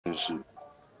and shit.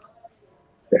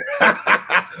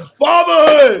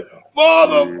 Fatherhood,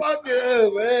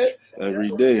 fatherfucker, man. Every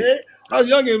day. Yeah. How's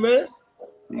youngin', man?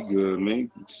 He good,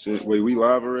 man. Wait, we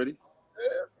live already?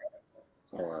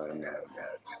 Yeah. All right, man.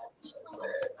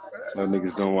 Y'all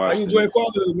niggas don't watch. How you enjoying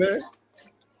fatherhood, man?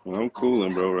 Well, I'm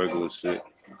cooling, bro. Regular shit.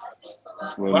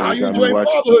 Well, how you enjoying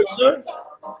fatherhood, sir?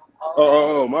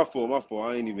 Oh, my fault.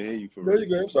 I ain't even hear you for real. There you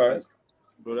go. I'm sorry.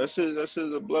 Bro, that shit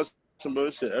is a blessing, bro.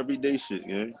 That shit everyday shit,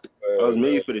 yeah. I was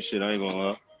made for this shit, I ain't gonna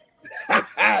lie.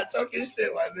 Talking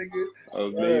shit, my nigga. I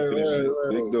was made for this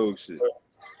shit. Big dog shit.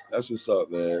 That's what's up,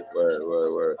 man.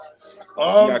 Word.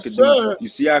 You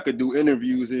see, I could do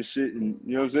interviews and shit, and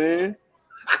you know what I'm saying?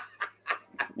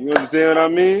 You understand what I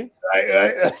mean?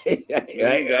 Right. He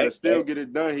gotta still get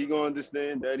it done. He gonna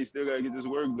understand that he still gotta get this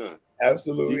work done.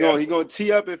 Absolutely. He gonna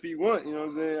tee up if he want. You know what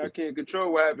I'm saying? I can't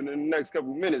control what happened in the next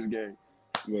couple minutes, gang.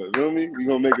 But you feel me? We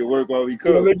gonna make it work while we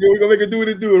cook. We're gonna make it do what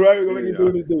it do, right? We're gonna make it do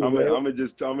what it do. I'm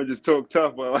gonna just talk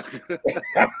tough, but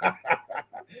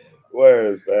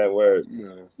Word, man, word.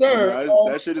 Yeah. Sir,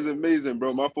 That shit is amazing,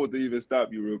 bro. My fault to even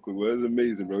stop you real quick. Well, it's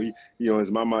amazing, bro. He on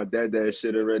his mama dad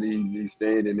shit already. He's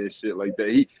standing and shit like that.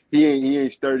 He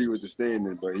ain't sturdy with the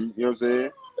standing, but he, you know what I'm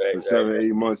saying? For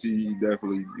 7-8 months, he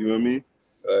definitely, you know what I mean?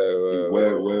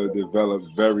 Well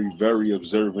developed, very, very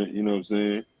observant, you know what I'm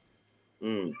saying?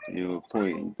 You know,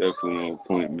 definitely on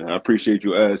point, man. I appreciate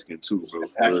you asking too,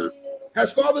 bro.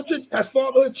 Has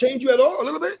fatherhood changed you at all? A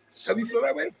little bit? Have you feel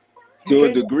that way? To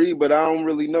a degree, but I don't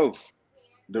really know.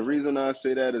 The reason I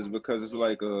say that is because it's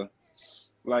like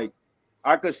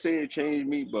I could say it changed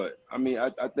me, but I mean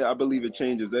I believe it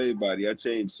changes everybody. I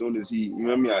changed soon as he, you know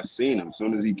what I mean? I seen him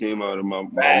soon as he came out of my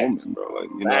woman, bro. Like,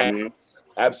 you know what I mean?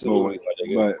 Absolutely.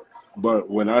 But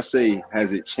when I say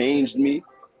has it changed me,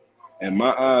 in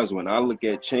my eyes, when I look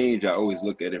at change, I always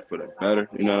look at it for the better.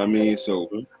 You know what I mean?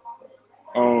 So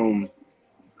I'm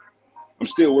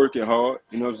still working hard,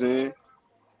 you know what I'm saying?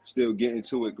 Still getting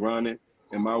to it, grinding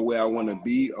in my way I want to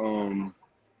be.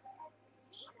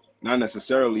 Not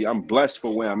necessarily, I'm blessed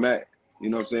for where I'm at, you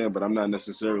know what I'm saying? But I'm not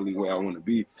necessarily where I want to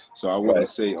be. So I wouldn't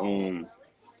say when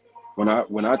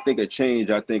I think of change,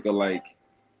 I think of like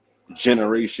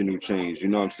generational change, you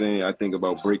know what I'm saying? I think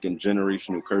about breaking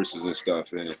generational curses and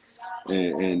stuff, and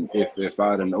if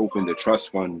I done opened a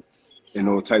trust fund and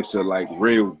all types of like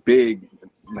real big,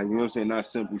 like, you know what I'm saying, not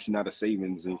simple, not a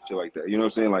savings and shit like that, you know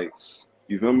what I'm saying? Like,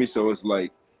 you feel me? So it's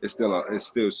like it's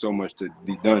still so much to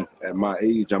be done at my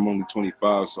age. I'm only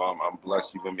 25, so I'm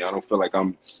blessed. You feel me? I don't feel like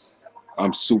I'm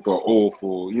super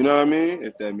awful, you know what I mean?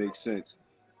 If that makes sense.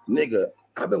 Nigga,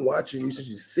 I've been watching you since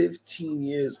you're 15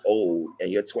 years old and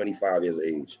you're 25 years of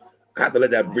age. I have to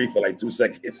let that breathe for like 2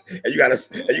 seconds, and you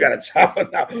gotta chop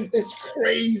it out. It's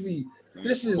crazy.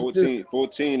 This is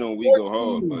 14 on We Go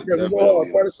Hard, but yeah, we go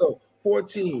hard. Part of so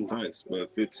 14. Nice,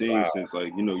 but 15 since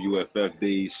like, you know, UFF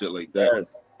days, shit like that.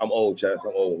 Yes, I'm old, Chaz.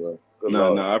 I'm old, man. You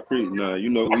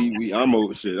know, I'm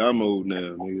old shit. I'm old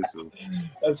now, nigga. So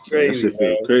that's crazy. That shit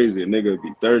feel crazy. A nigga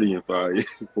be 30 in 5 years.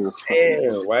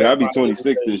 Damn, right? I'll be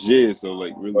 26 this year, so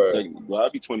like really technically. Well, I'll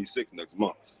be 26 next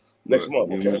month.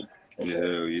 Okay. Yeah,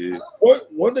 hell yeah.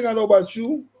 One thing I know about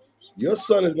you, your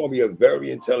son is gonna be a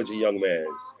very intelligent young man.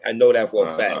 I know that for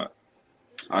a fact.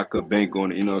 I could bank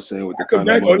on it, you know what I'm saying, with the kind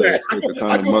of mother, and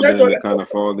the kind of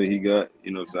father he got,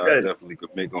 you know what I'm saying, I definitely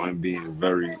could bank on him being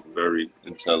very, very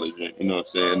intelligent, you know what I'm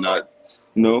saying, not,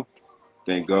 you know,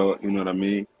 thank God, you know what I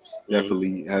mean,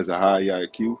 definitely has a high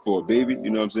IQ for a baby, you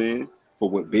know what I'm saying, for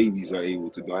what babies are able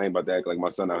to do. I ain't about to act like my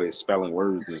son out here spelling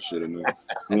words and shit, you know what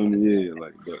I mean, yeah,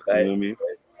 like, but, you know what I mean.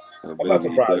 I'm not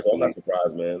surprised, man. I'm not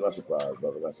surprised, man. Not surprised,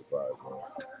 brother. Not surprised,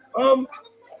 man.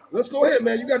 Let's go ahead,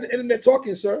 man. You got the internet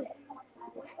talking, sir.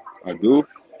 I do.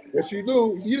 Yes, you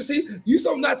do. You see, you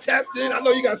so not tapped in. I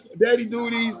know you got daddy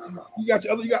duties. You got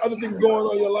other things going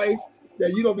on in your life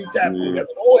that you don't be tapped in. As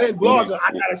an old head blogger,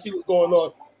 I gotta see what's going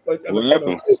on. Like, what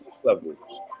happened? Well,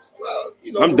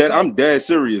 you know, I'm dead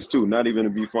serious too. Not even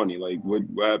to be funny. Like, what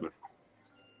happened?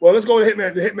 Well, let's go to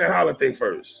the Hitman Holla thing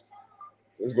first.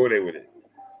 Let's go there with it.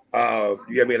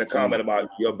 You got me in a comment about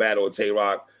your battle with Tay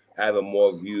Rock having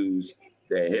more views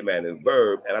than Hitman and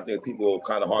Verb, and I think people are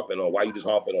kind of harping on why you just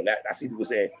harping on that. I see people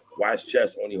saying why is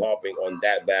Chess only harping on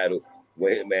that battle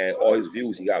when Hitman all his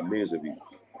views, he got millions of views.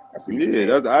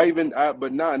 Yeah,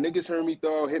 but nah, niggas heard me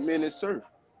throw out Hitman and Surf.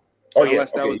 Oh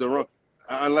unless that was the wrong,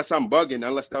 unless I'm bugging,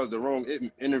 unless that was the wrong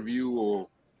interview or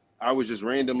I was just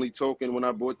randomly talking when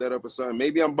I brought that up or something.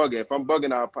 Maybe I'm bugging. If I'm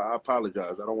bugging, I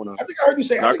apologize. I don't want to. I think I heard you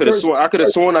say. I could have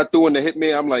sworn I threw in the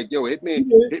Hitman. I'm like, yo,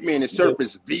 Hitman and Surf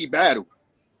is the battle.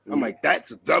 I'm like, that's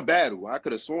the battle. I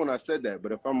could have sworn I said that,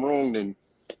 but if I'm wrong, then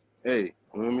hey,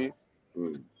 you know what I mean?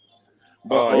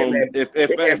 But Hitman,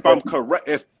 if I'm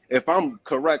correct, if I'm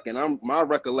correct and I'm my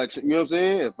recollection, you know what I'm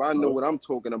saying? If I know what I'm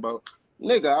talking about,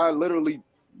 nigga, I literally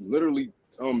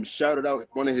shouted out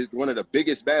one of the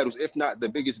biggest battles, if not the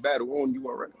biggest battle on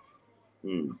URL.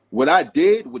 What I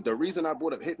did with the reason I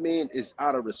brought up Hitman is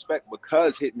out of respect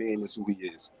because Hitman is who he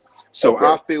is. So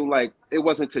I feel like it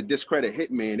wasn't to discredit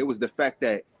Hitman. It was the fact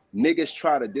that niggas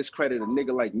try to discredit a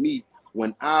nigga like me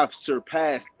when I've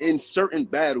surpassed in certain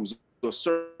battles or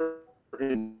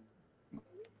certain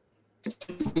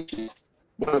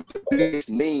one of the biggest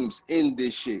names in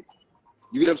this shit.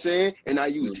 You get what I'm saying? And I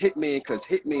used Hitman because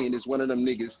Hitman is one of them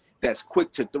niggas that's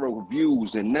quick to throw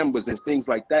views and numbers and things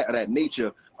like that of that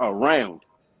nature around.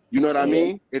 You know what I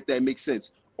mean? If that makes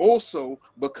sense. Also,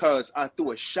 because I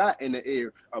threw a shot in the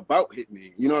air about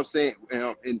Hitman. You know what I'm saying?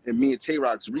 And me and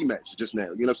Tay-Rock's rematch just now. You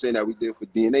know what I'm saying? That we did for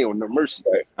DNA on No Mercy.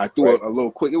 I threw a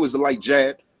little quick. It was a light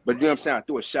jab. But you know what I'm saying? I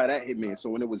threw a shot at Hitman. So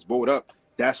when it was brought up,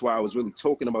 that's why I was really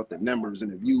talking about the numbers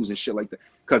and the views and shit like that.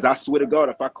 Because I swear to God,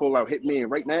 if I call out Hitman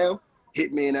right now,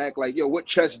 Hitman act like, yo, what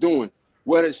Chess doing?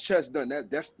 What has Chess done?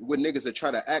 That's what niggas are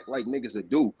trying to act like niggas are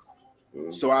do.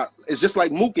 So it's just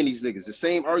like Mook and these niggas. The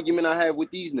same argument I have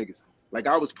with these niggas. Like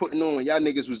I was putting on, y'all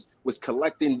niggas was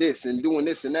collecting this and doing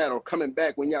this and that, or coming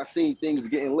back when y'all seen things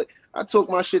getting lit. I took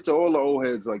my shit to all the old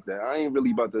heads like that. I ain't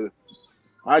really about to.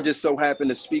 I just so happened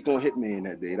to speak on Hitman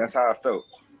that day. That's how I felt.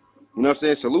 You know what I'm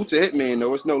saying? Salute to Hitman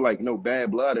though. It's no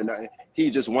bad blood or nothing. He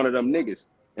just one of them niggas.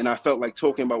 And I felt like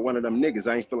talking about one of them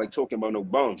niggas. I ain't feel like talking about no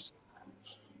bums.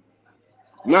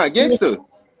 Nah, gangster.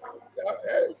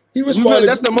 He responded.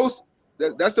 That's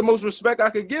the most respect I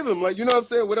could give him. Like, you know what I'm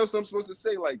saying? What else I'm supposed to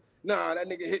say? Like, nah, that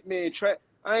nigga Hitman trap.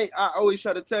 I always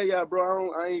try to tell y'all,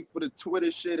 bro, I ain't for the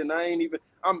Twitter shit, and I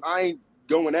ain't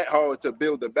going that hard to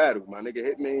build a battle. My nigga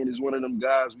Hitman is one of them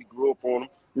guys, we grew up on him.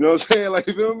 You know what I'm saying? Like,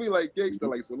 you feel me? Like, gangster,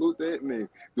 like, salute to Hitman.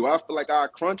 Do I feel like I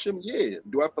crunch him? Yeah.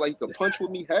 Do I feel like he could punch with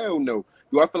me? Hell no.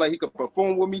 Do I feel like he could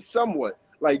perform with me? Somewhat.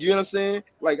 Like, you know what I'm saying?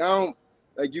 Like, I don't,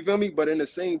 like, you feel me? But in the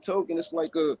same token, it's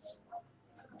like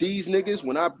these niggas,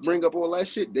 when I bring up all that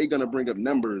shit, they gonna bring up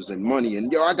numbers and money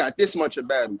and yo, I got this much a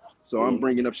battle. So I'm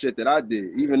bringing up shit that I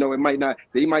did, even though it might not,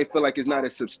 they might feel like it's not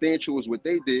as substantial as what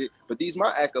they did, but these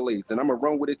my accolades and I'm gonna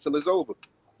run with it till it's over.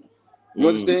 You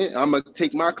understand? I'm gonna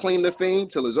take my claim to fame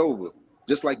till it's over.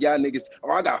 Just like y'all niggas, oh,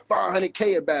 I got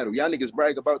 500K a battle. Y'all niggas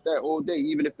brag about that all day,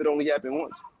 even if it only happened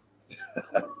once.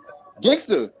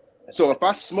 Gangster. So if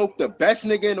I smoke the best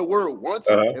nigga in the world once,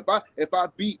 if I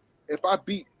beat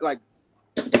like,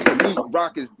 to me,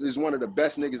 Rock is one of the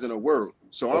best niggas in the world.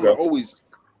 So I'm gonna always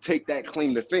take that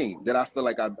claim to fame that I feel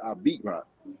like I beat Rock.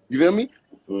 You feel me?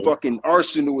 Fucking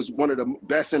Arsenal is one of the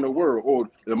best in the world or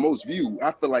the most viewed.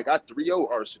 I feel like I 3-0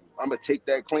 Arsenal. I'm gonna take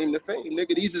that claim to fame,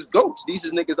 nigga. These is goats. These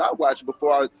is niggas I watch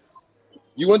before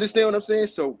you understand what I'm saying?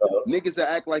 So niggas that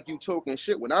act like you talking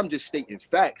shit when I'm just stating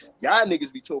facts. Y'all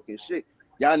niggas be talking shit.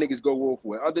 Y'all niggas go off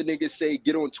what other niggas say,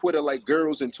 get on Twitter like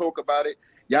girls and talk about it.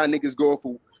 Y'all niggas go off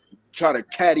try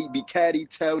to be catty,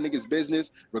 tell niggas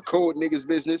business, record niggas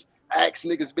business, ask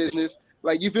niggas business.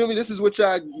 Like, you feel me? This is what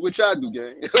y'all do,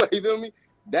 gang. Like, you feel me?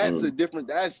 That's a different,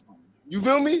 you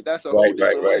feel me? That's a whole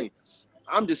different lane.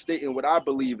 I'm just stating what I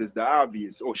believe is the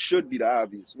obvious or should be the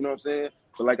obvious. You know what I'm saying?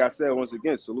 But like I said, once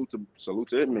again, salute to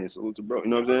Hitman, salute to bro. You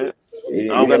know what I'm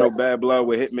saying? I don't got no bad blood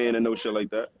with Hitman and no shit like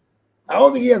that. I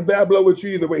don't think he has bad blood with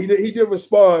you either, but he did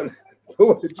respond.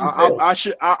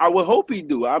 I would hope he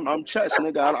do. I'm Chess,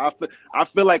 nigga. I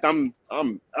feel like I'm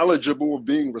eligible of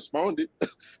being responded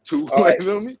to. Like, you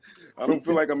feel me? I don't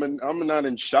feel like I'm not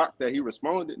in shock that he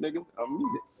responded, nigga.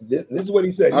 This is what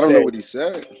he said. I don't know what he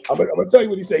said. I'm gonna tell you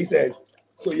what he said. He said,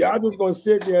 "So y'all just gonna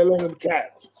sit there and let him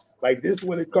cap like this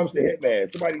when it comes to Hitman?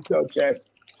 Somebody tell Chess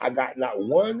I got not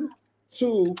 1,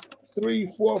 2,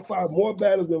 3, 4, 5 more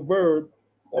battles than Verb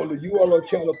on the URL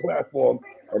channel platform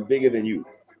and bigger than you."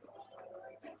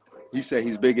 He said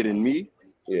he's bigger than me.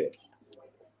 Yeah.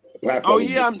 Oh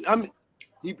yeah,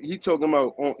 he talking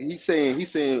about. He's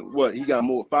saying what? He got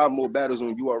 5 more battles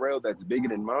on URL that's bigger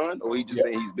than mine, or he just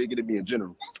saying he's bigger than me in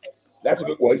general. That's a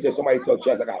good one. He said somebody tell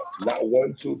Chess I got not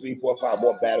 1, 2, 3, 4, 5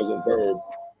 more battles than Verb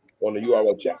on the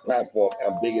URL chat platform.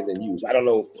 I'm bigger than you. So I don't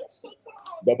know.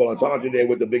 Double entendre there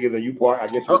with the bigger than you part.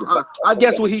 I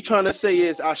guess what he's trying to say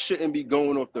is I shouldn't be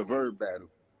going off the Verb battle.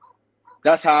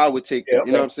 That's how I would take it.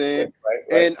 You know what I'm saying?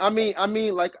 Right. And I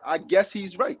mean, like, I guess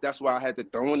he's right. That's why I had to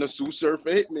throw in the Sue Surf for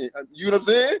Hitman. You know what I'm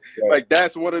saying? Right. Like,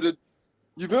 that's one of the,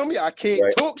 you feel me? I can't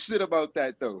talk shit about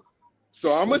that, though.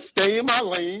 So I'm going to stay in my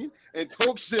lane and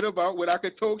talk shit about what I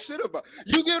could talk shit about.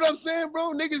 You get what I'm saying,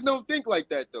 bro? Niggas don't think like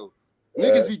that, though.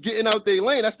 Niggas be getting out their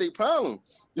lane. That's their problem.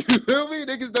 You feel me?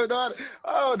 Niggas don't know how to,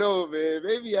 I don't know, man.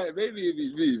 Maybe it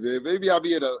be me, man. Maybe I'll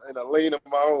be in a lane of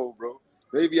my own, bro.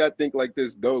 Maybe I think like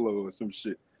this dolo or some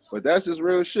shit. But that's just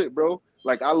real shit, bro.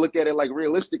 Like I look at it like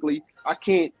realistically, I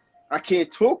can't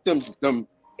talk them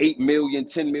 8 million,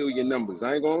 10 million numbers.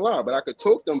 I ain't gonna lie, but I could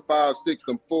talk them 5, 6,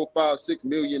 them 4, 5, 6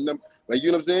 million numbers. Like,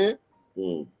 you know what I'm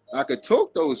saying? I could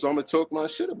talk those, so I'm gonna talk my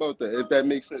shit about that, if that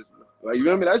makes sense. Like, you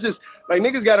know what I mean? That's just like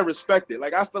niggas gotta respect it.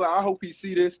 Like I feel like I hope he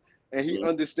see this and he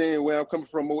understand where I'm coming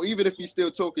from. Or even if he's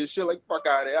still talking shit, like fuck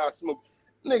out of there, I'll smoke.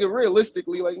 Nigga,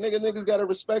 realistically, like niggas gotta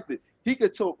respect it. He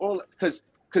could talk all cause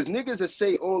niggas will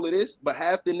say all of this, but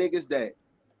half the niggas that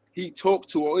he talked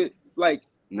to, all it, like,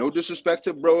 no disrespect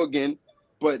to bro again,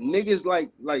 but niggas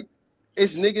like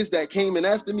it's niggas that came in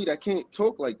after me that can't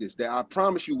talk like this. That I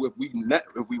promise you, if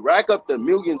we rack up the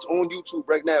millions on YouTube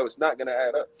right now, it's not gonna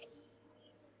add up.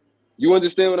 You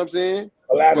understand what I'm saying?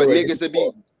 Elaborate. But niggas would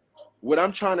be. What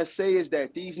I'm trying to say is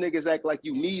that these niggas act like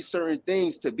you need certain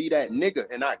things to be that nigga,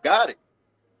 and I got it.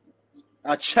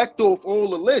 I checked off all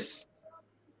the lists.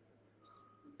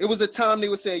 It was a time they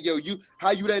were saying, yo,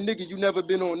 how you that nigga, you never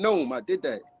been on Gnome? I did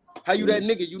that. How you that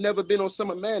nigga, you never been on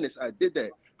Summer Madness? I did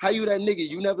that. How you that nigga,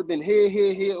 you never been here?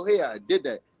 I did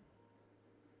that.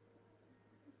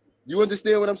 You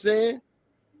understand what I'm saying?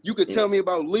 You could tell me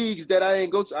about leagues that I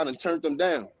ain't go to. I done turned them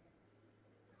down.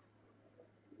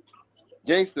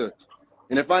 Gangster.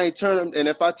 And if I turned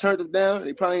them down,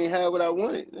 they probably ain't have what I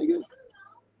wanted, nigga.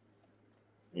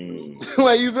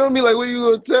 Like, you feel me? Like, what are you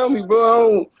gonna tell me,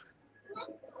 bro?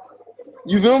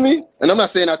 You feel me? And I'm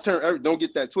not saying don't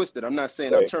get that twisted. I'm not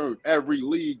saying I turned every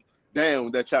league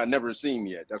down that y'all never seen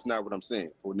me at. That's not what I'm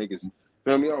saying. For niggas,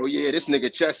 feel me? Oh yeah, this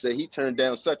nigga Chess said he turned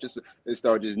down such and such. They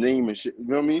start just naming shit. You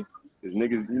feel me? Because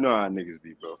niggas, you know how niggas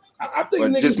be, bro. I think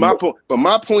but niggas just my point. But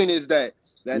my point is that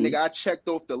nigga, I checked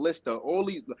off the list of all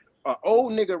these.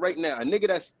 Old nigga right now, a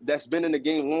nigga that's been in the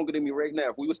game longer than me right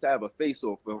now. If we was to have a face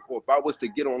off, or if I was to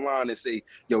get online and say,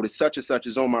 yo, this such and such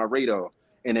is on my radar,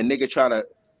 and a nigga try to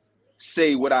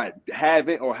say what I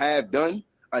haven't or have done,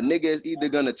 a nigga is either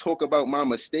gonna talk about my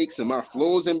mistakes and my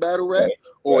flaws in battle rap,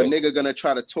 or a nigga gonna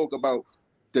try to talk about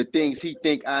the things he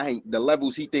think the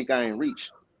levels he think I ain't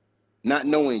reached. Not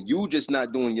knowing you just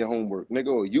not doing your homework,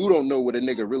 nigga, or you don't know what a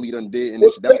nigga really done did. And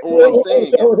that's all I'm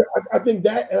saying. I think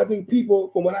that, and I think people,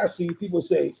 from what I see, people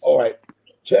say, all right,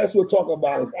 Chess will talk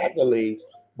about his accolades,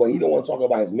 but he don't want to talk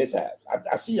about his mishaps.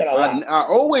 I see that a lot. I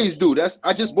always do.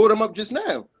 I just brought him up just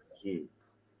now. You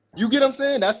get what I'm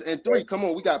saying? And 3. Come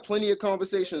on, we got plenty of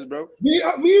conversations, bro. Me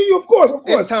and you, of course.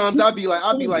 It's times I'll be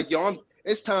like, yo,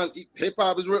 it's times hip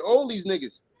hop is real. All these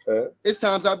niggas. It's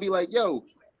times I'll be like, yo,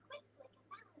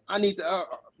 I need to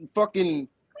fucking,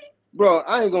 bro.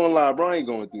 I ain't gonna lie, bro. I ain't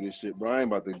going through this shit, bro. I ain't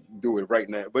about to do it right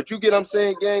now. But you get what I'm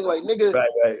saying, gang? Like, nigga,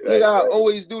 I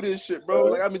always do this shit, bro.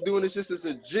 Like, I've been doing this shit since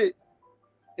legit.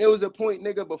 It was a point,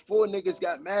 nigga, before niggas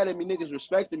got mad at me, niggas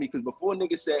respected me, because before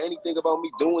niggas said anything about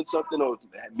me doing something or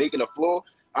making a flaw,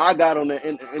 I got on the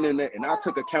internet and I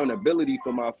took accountability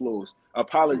for my flaws.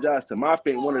 Apologized to my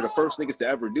fans, one of the first niggas to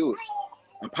ever do it.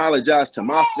 Apologized to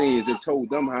my fans and told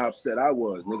them how upset I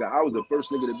was, nigga. I was the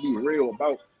first nigga to be real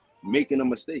about making a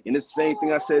mistake. And it's the same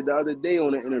thing I said the other day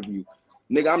on the interview.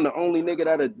 Nigga, I'm the only nigga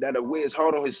that wears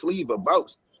hard on his sleeve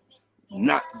about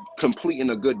not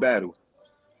completing a good battle.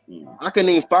 I can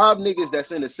name 5 niggas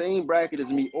that's in the same bracket as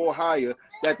me or higher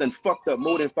that done fucked up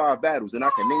more than 5 battles, and I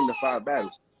can name the 5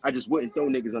 battles. I just wouldn't throw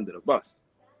niggas under the bus.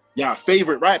 Y'all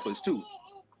favorite rappers too.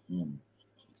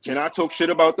 Can I talk shit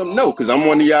about them? No, because I'm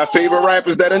one of y'all favorite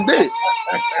rappers that done did it.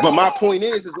 But my point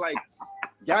is like,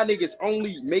 y'all niggas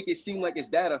only make it seem like it's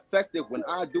that effective when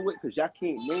I do it, because y'all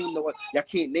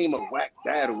can't name a whack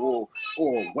battle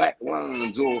or whack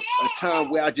lines or a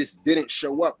time where I just didn't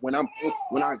show up when I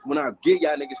give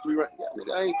y'all niggas 3 rounds.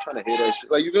 Yeah, I ain't trying to hear that shit.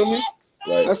 Like, you feel me?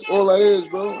 Right. That's all that is,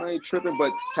 bro. I ain't tripping.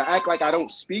 But to act like I don't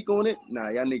speak on it, nah,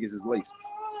 y'all niggas is laced.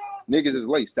 Niggas is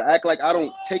laced. To act like I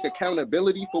don't take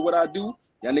accountability for what I do,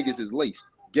 y'all niggas is laced.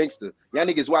 Gangster. Y'all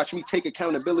niggas watch me take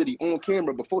accountability on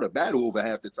camera before the battle over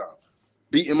half the time.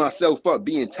 Beating myself up,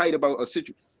 being tight about a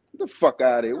situation. Get the fuck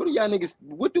out of there. What do y'all niggas,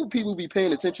 what do people be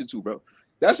paying attention to, bro?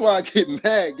 That's why I get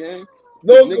mad, gang.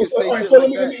 No, niggas say shit so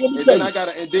like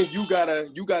that. And then you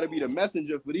gotta be the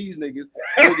messenger for these niggas.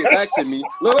 Bring it back to me.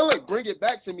 Look, bring it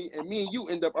back to me, and me and you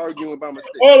end up arguing about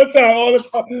mistakes. All the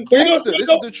time. Gangster, this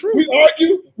is the truth.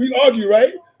 We argue,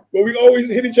 right? But we always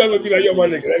hit each other and be like, yo, my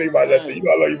nigga, that ain't my lesson. You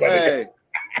gotta love you, my nigga.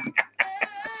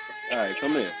 All right,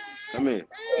 come here.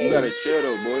 You gotta chill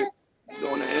though, boy.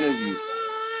 Doing the interview.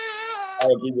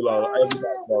 I'll keep it long. I'll be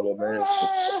back on it,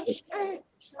 man.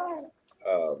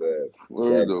 Oh man.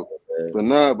 Word though. But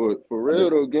nah, but for real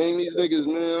though, gang, these niggas,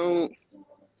 man,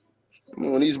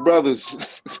 Come on, these brothers.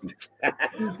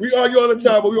 We argue all the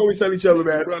time, but we always tell each other,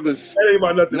 man. Brothers. That ain't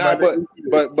about nothing, nah, man.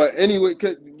 But anyway,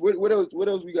 what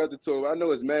else we got to talk? I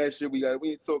know it's mad shit. We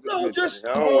ain't talking. No, just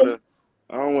I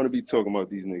don't want to be talking about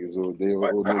these niggas all day.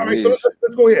 All right, so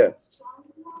let's go here.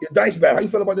 Your dice battle. How you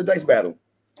feel about the dice battle?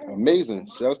 Amazing.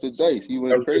 Shouts to Dice. He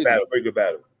went crazy. Very good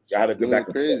battle. Got to go back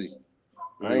crazy.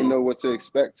 I didn't know what to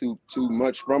expect too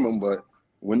much from him, but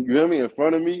when you hear me in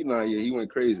front of me, nah, yeah, he went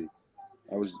crazy.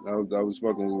 I was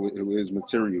fucking with his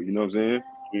material. You know what I'm saying?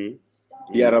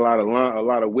 Mm-hmm. He had a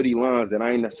lot of witty lines that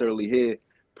I ain't necessarily hear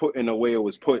put in the way it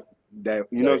was put. That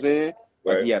you know what I'm saying?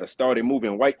 Like he had to started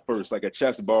moving white first, like a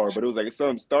chess bar, but it was like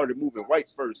something started moving white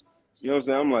first. You know what I'm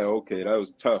saying? I'm like, okay, that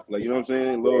was tough. Like, you know what I'm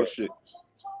saying? Little shit.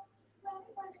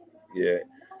 Yeah.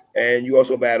 And you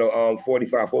also battle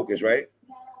 45 Focus, right?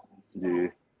 Yeah.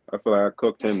 I feel like I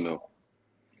cooked him though.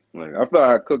 Like I feel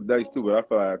like I cooked Dice too, but I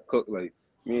feel like I cooked like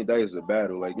me and Dice is a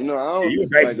battle. Like, you know, I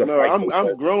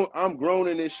don't I'm grown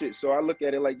in this shit. So I look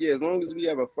at it like, yeah, as long as we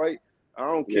have a fight, I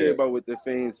don't care about what the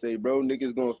fans say, bro.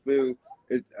 Niggas gonna feel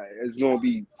it's gonna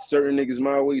be certain niggas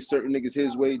my way, certain niggas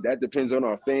his way. That depends on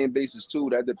our fan bases too.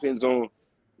 That depends on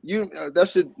you. That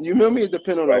should you know me. It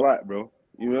depend on a lot, bro.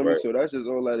 You know me. So that's just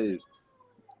all that is.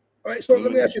 All right. So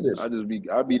let me ask you this.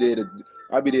 I'll be there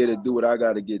to do what I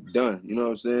gotta get done. You know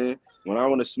what I'm saying? When I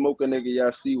want to smoke a nigga,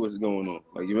 y'all see what's going on.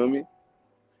 Like you know me.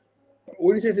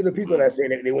 What do you say to the people that say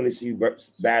that they want to see you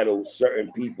battle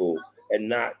certain people and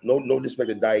no disrespect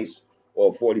to Dice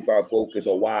or 45 Focus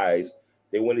or Wise?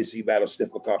 They want to see you battle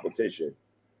stiffer competition.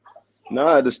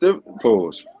 Nah, the stiff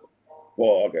pause.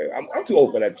 Well, okay. I'm too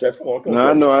old for that, Chess. Come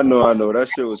on. Nah, I know. That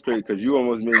shit was crazy because you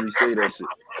almost made me say that shit.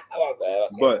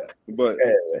 But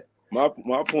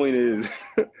my point is,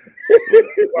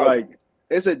 like,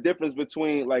 it's a difference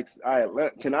between like,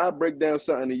 can I break down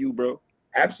something to you, bro?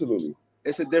 Absolutely.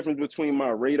 It's a difference between my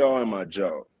radar and my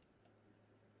job.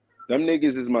 Them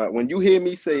niggas is when you hear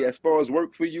me say, as far as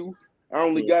work for you, I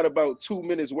only got about 2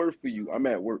 minutes worth for you. I'm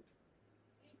at work.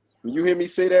 When you hear me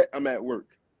say that, I'm at work.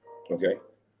 Okay.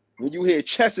 When you hear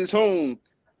Chess is home,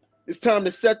 it's time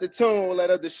to set the tone, all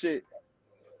that other shit.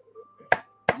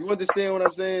 You understand what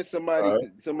I'm saying?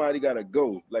 Somebody gotta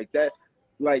go. Like that,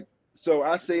 so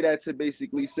I say that to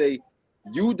basically say,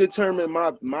 you determine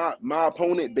my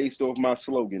opponent based off my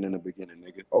slogan in the beginning,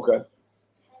 nigga. Okay.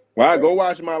 Well, I go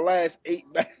watch my last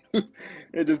 8 battles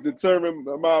and just determine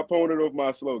my opponent off my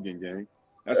slogan, gang.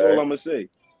 That's all I'm gonna say.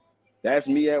 That's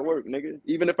me at work, nigga.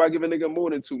 Even if I give a nigga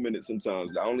more than 2 minutes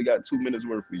sometimes, I only got 2 minutes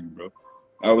worth for you, bro.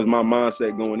 That was my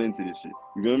mindset going into this shit.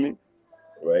 You feel me?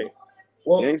 Right.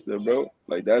 Well, gangster, bro.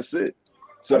 Like, that's it.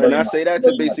 So, and I say that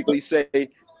to basically say,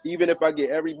 even if I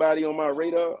get everybody on my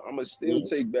radar, I'm going to still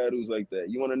take battles like that.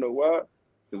 You want to know why?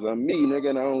 Because I'm me, nigga,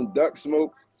 and I don't duck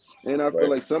smoke. And I feel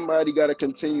like somebody got to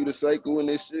continue the cycle in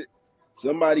this shit.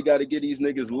 Somebody got to get these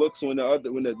niggas looks when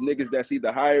the niggas that's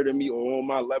either higher than me or on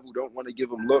my level don't want to give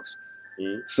them looks.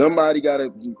 Somebody got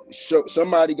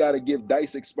to give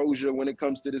Dice exposure when it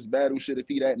comes to this battle shit if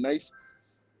he that nice.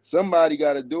 Somebody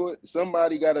got to do it.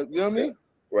 Somebody got to, you know what I mean?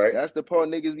 Right. That's the part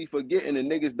niggas be forgetting, and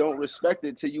niggas don't respect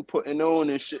it till you putting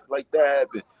on and shit like that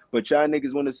happen. But y'all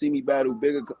niggas want to see me battle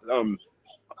bigger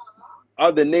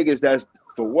other niggas. That's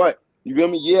for what? You feel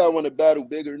me? Yeah, I want to battle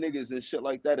bigger niggas and shit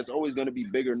like that. It's always going to be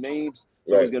bigger names.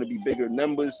 It's always going to be bigger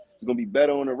numbers. It's going to be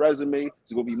better on the resume.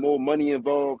 It's going to be more money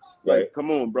involved. Like,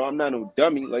 come on, bro. I'm not no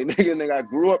dummy. Like, nigga, I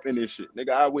grew up in this shit. Nigga,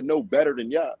 I would know better than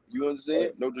y'all. You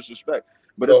understand? No disrespect.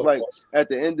 But it's like, at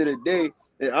the end of the day,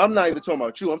 and I'm not even talking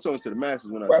about you. I'm talking to the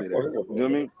masses when I say that. You know what I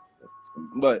mean?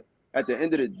 But at the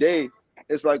end of the day,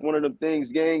 it's like one of them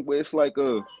things, gang, where it's like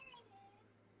I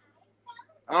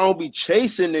don't be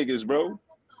chasing niggas, bro.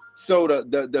 So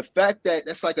the fact that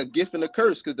that's like a gift and a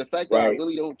curse, because the fact that I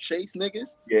really don't chase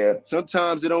niggas,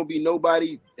 sometimes it don't be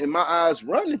nobody in my eyes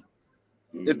running.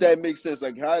 If that makes sense.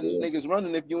 Like, how niggas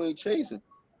running if you ain't chasing?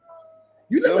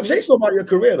 You never chase nobody in your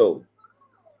career though.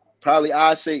 Probably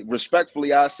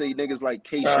respectfully, I say niggas like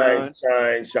K-Shine,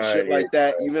 shit like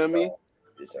that. You know what I mean?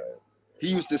 He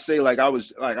used to say like I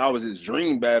was his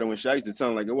dream battle and shit. I used to tell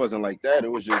him like it wasn't like that.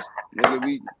 It was just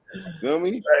nigga, you know what I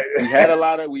mean? We had a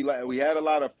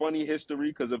lot of funny history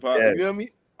because of how you know what I mean?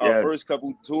 Our first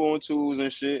couple 2-on-2s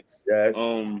and shit. Yes.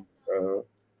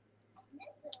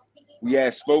 We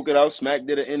had spoke it out. Smack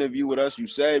did an interview with us. You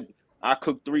said I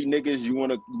cooked 3 niggas. You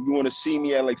wanna see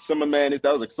me at like Summer Madness?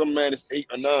 That was like Summer Madness 8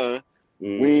 or 9.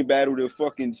 We ain't battled at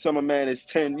fucking Summer Madness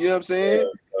 10. You know what I'm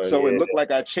saying? So it looked like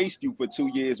I chased you for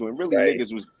 2 years when really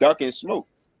niggas was ducking smoke.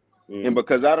 And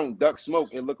because I don't duck smoke,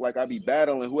 it looked like I be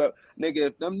battling whoever. Nigga,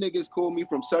 if them niggas call me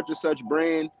from such and such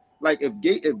brand like if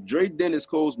Dre Dennis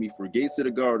calls me for Gates of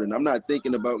the Garden, I'm not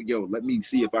thinking about, yo, let me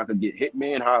see if I can get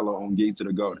Hitman Holla on Gates of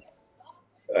the Garden.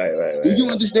 Right. Do you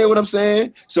understand what I'm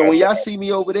saying? So when y'all see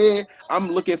me over there, I'm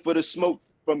looking for the smoke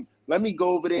from, let me go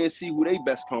over there and see who their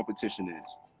best competition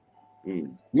is.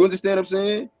 You understand what I'm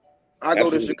saying? I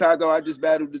go to Chicago, I just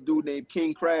battled the dude named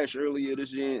King Crash earlier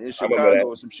this year in Chicago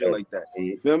or some shit like that.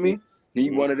 Feel me?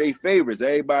 He one of their favorites.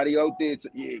 Everybody out there,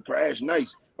 yeah, Crash,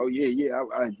 nice. Oh yeah,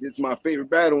 it's my favorite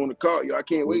battle on the card. Yo, I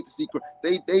can't wait to see.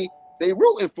 They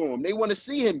rooting for him. They want to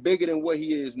see him bigger than what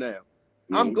he is now.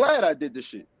 I'm glad I did the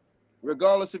shit,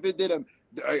 regardless if it did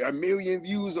a million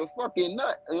views or fucking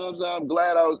not. You know what I'm saying? I'm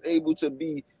glad I was able to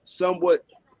be some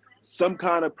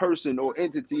kind of person or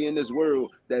entity in this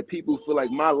world that people feel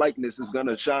like my likeness is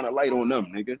gonna shine a light on them,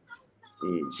 nigga.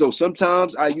 So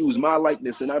sometimes I use my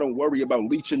likeness and I don't worry about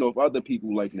leeching off other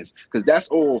people's likeness, because that's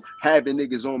all having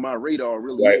niggas on my radar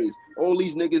really is. All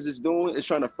these niggas is doing is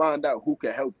trying to find out who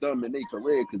can help them in their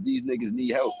career, because these niggas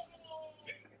need help.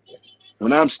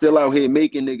 When I'm still out here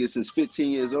making niggas since 15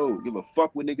 years old, give a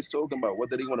fuck what niggas talking about,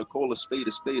 whether they want to call a spade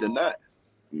or not.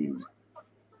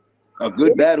 A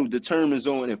good battle determines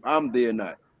on if I'm there or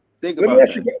not. Think about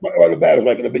that. About the battles,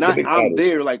 like in the big I'm battles.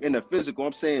 there, like in the physical.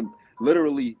 I'm saying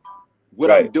literally what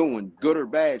I'm doing, good or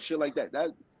bad, shit like that.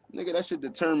 That nigga, that shit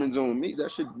determines on me.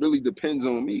 That shit really depends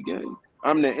on me, gang.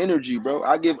 I'm the energy, bro.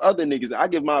 I give other niggas, I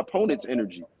give my opponents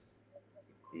energy.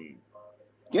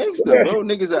 Gangsta, bro.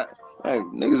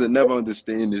 Niggas will never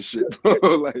understand this shit, bro.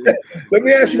 Like, let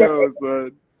me ask you,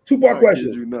 son. Two-part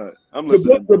question. You not. I'm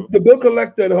listening, the Bill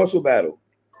Collector and the Hustle battle.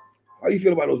 How you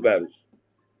feel about those battles?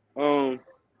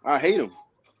 I hate them.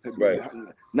 Right.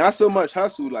 Not so much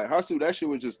Hustle. Like Hustle, that shit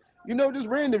was just, just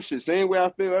random shit. Same way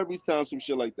I feel every time some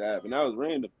shit like that happened. That was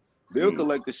random. Bill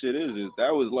Collector shit is just,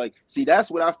 that was like, see, that's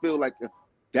what I feel like.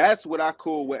 That's what I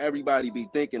call what everybody be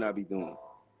thinking I be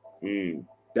doing.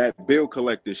 That Bill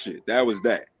Collector shit. That was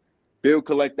that. Bill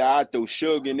Collector, I throw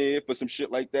Suge in there for some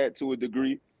shit like that to a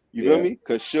degree. You feel me?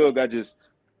 Because Suge,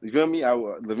 you feel me? I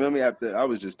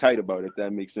was just tight about it, if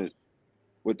that makes sense.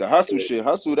 With the Hustle shit,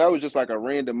 that was just like a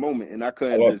random moment, and I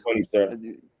couldn't. I lost money, sir.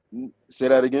 Say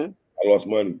that again. I lost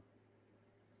money.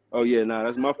 Oh yeah, nah,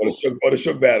 that's my fault. On the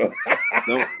Suge battle.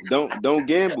 don't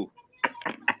gamble.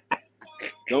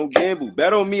 Don't gamble.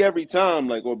 Bet on me every time,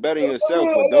 like, or bet on yourself,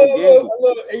 but don't gamble. I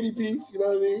love 80 piece, you know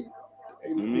what I mean?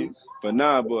 80 piece. But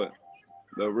nah, but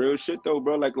the real shit though,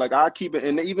 bro. Like I keep it,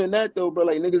 and even that though, bro.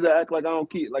 Like niggas that act like I don't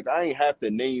keep, like I ain't have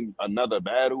to name another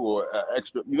battle or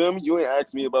extra. You know what I mean? You ain't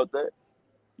asked me about that.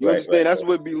 You understand? That's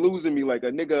what be losing me. Like a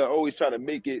nigga always try to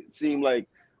make it seem like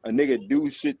a nigga do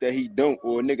shit that he don't,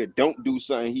 or a nigga don't do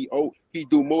something he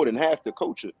do more than half the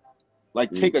culture.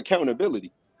 Like take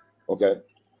accountability. Okay.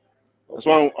 That's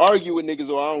why I don't argue with niggas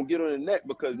or I don't get on the net,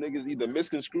 because niggas either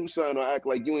misconstrue something or act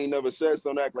like you ain't never said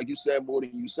something, act like you said more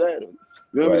than you said. You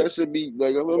know what I mean? That should be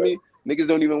like, you know what I mean? Niggas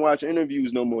don't even watch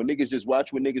interviews no more. Niggas just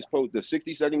watch what niggas post, the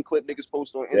 60-second clip niggas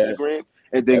post on Instagram,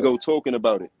 and then go talking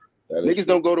about it. Niggas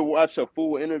don't go to watch a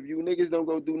full interview. Niggas don't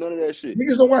go do none of that shit.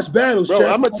 Niggas don't watch battles, bro.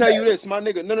 I'm gonna tell you this, my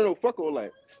nigga. No, fuck all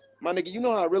that. My nigga, you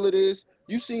know how real it is?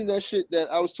 You seen that shit that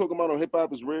I was talking about on Hip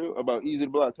Hop Is Real about Eazy the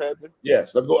Block Captain?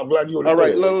 Yes, let's go. I'm glad you understand. All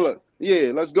right, look.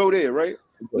 Yeah, let's go there, right?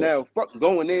 Okay. Now, fuck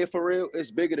going there for real. It's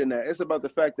bigger than that. It's about the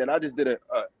fact that I just did a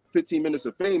 15 minutes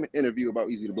of fame interview about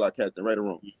Eazy the Block Captain, right or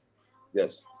wrong.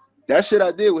 Yes. That shit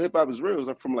I did with Hip Hop Is Real was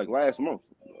from like last month.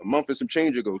 A month and some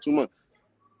change ago, 2 months.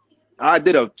 I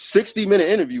did a 60-minute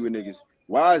interview with niggas.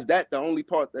 Why is that the only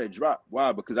part that dropped?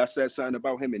 Why? Because I said something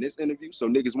about him in this interview, so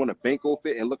niggas want to bank off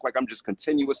it and look like I'm just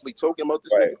continuously talking about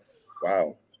this nigga.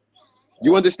 Wow.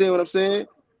 You understand what I'm saying?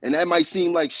 And that might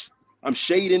seem like I'm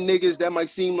shading niggas. That might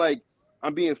seem like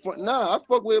I'm being fun. Nah, I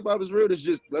fuck with Hip Hop Is Real. It's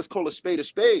just, let's call a spade a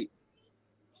spade.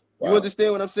 Wow. You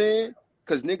understand what I'm saying?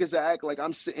 Because niggas that act like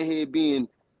I'm sitting here being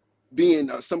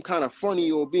some kind of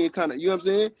funny or being kind of, you know what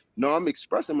I'm saying? No, I'm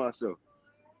expressing myself.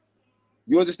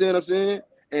 You understand what I'm saying?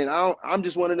 And I'm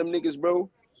just one of them niggas, bro.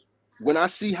 When I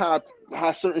see how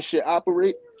certain shit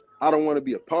operate, I don't want to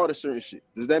be a part of certain shit.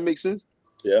 Does that make sense?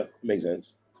 Yeah, it makes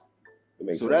sense.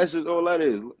 So that's just all that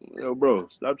is. Yo, bro,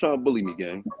 stop trying to bully me,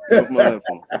 gang. Off my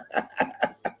headphone.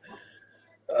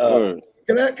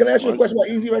 Can I ask you a question about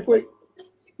Eazy right quick?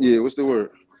 Yeah, what's the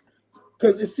word?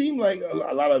 Because it seemed like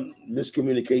a lot of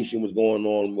miscommunication was going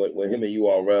on when him and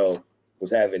URL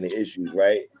was having the issues,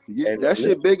 right? Yeah, and that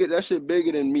shit bigger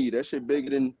than me. That shit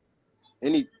bigger than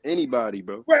anybody,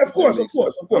 bro. Right, of course.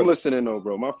 I'm listening though,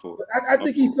 bro. My fault. I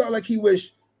think he felt like he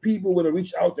wished people would have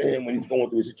reached out to him when he's going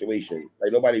through a situation.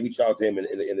 Like nobody reached out to him in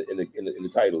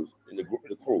the titles, in the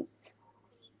crew.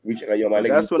 Reaching like, yo, my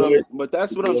nigga.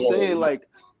 That's what I'm saying. Like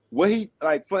what he,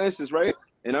 like, for instance, right?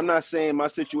 and I'm not saying my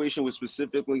situation was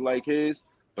specifically like his,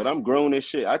 but I'm grown as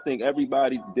shit. I think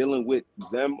everybody dealing with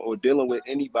them or dealing with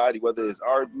anybody, whether it's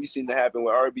we seen that happen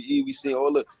with RBE, we seen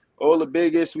all the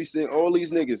biggest, we seen all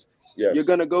these niggas. Yes. You're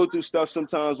gonna go through stuff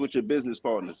sometimes with your business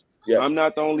partners. Yes. I'm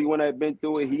not the only one that been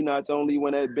through it. He not the only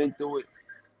one that been through it.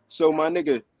 So my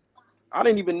nigga, I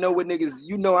didn't even know what niggas,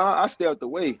 I stay out the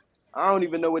way. I don't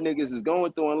even know what niggas is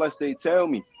going through unless they tell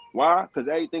me. Why? Because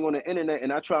everything on the internet,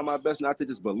 and I try my best not to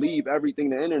just believe everything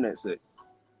the internet said.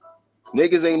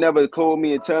 Niggas ain't never called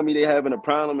me and tell me they having a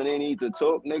problem and they need to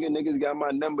talk. Niggas got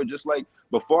my number. Just like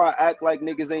before I act like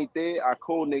niggas ain't there, I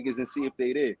call niggas and see if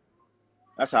they there.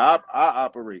 That's how I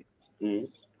operate. Mm-hmm.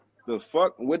 The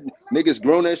fuck? What niggas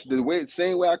grown that shit? The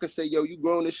same way I could say, yo, you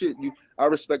grown as shit. I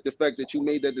respect the fact that you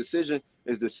made that decision.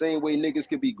 Is the same way niggas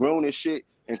could be grown as shit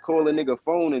and call a nigga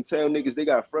phone and tell niggas they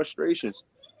got frustrations.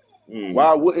 Mm-hmm.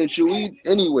 Why wouldn't you eat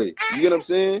anyway? You get what I'm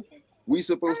saying? We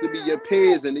supposed to be your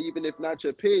peers, and even if not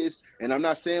your peers, and I'm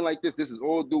not saying like this is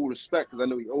all due respect because I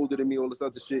know he older than me, all this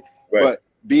other shit. Right. But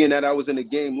being that I was in the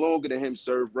game longer than him,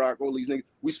 Serve Rock, all these niggas,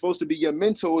 we supposed to be your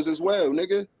mentors as well,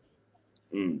 nigga.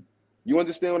 Mm. You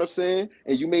understand what I'm saying?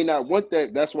 And you may not want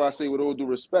that. That's why I say with all due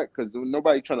respect, because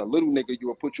nobody trying to little nigga you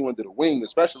or put you under the wing,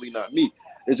 especially not me.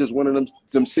 It's just one of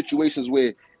them situations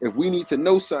where if we need to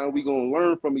know something, we gonna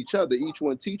learn from each other. Each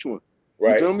one teach one.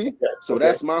 Right. You feel me? Yeah. So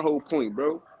that's my whole point,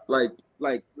 bro. Like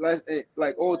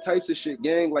all types of shit,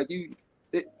 gang. Like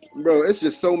bro, it's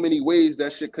just so many ways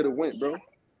that shit could have went, bro.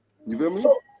 You feel me?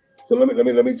 So let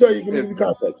me tell you. Give me the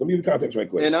context. Let me give you the context right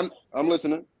quick. And I'm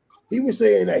listening. He was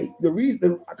saying that the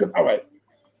reason, because all right,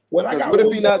 when I got what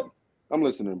if he not? I'm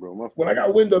listening, bro. When I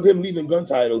got wind of him leaving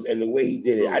Guntitles and the way he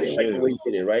did it, I didn't like the way he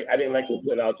did it. Right? I didn't like him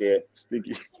putting out there.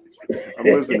 Sticky. I'm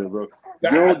listening, bro.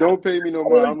 Don't pay me no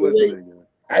more. I'm listening.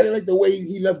 I didn't like the way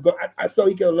he left. I felt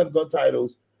he could have left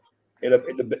Guntitles in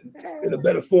a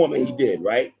better form than he did,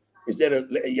 right? Instead of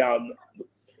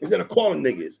calling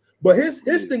niggas. But his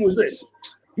thing was this: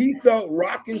 he felt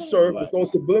Rock and Surf was throwing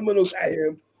subliminals at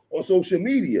him on social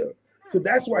media, so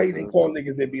that's why he didn't call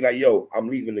niggas and be like, "Yo, I'm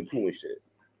leaving the crew and shit."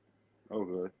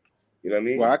 Okay. You know what I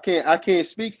mean? Well, I can't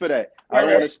speak for that. I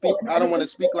don't want to speak. I don't want to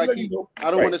speak like he.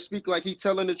 I don't want to speak like he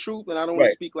telling the truth, and I don't want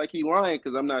to speak like he lying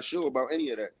because I'm not sure about any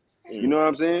of that. You know what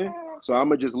I'm saying? So I'm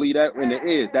gonna just leave that in the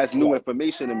air. That's new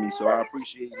information to me, so I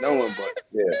appreciate knowing. But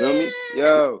feel me?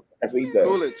 Yo, that's what he said.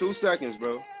 Pull it 2 seconds,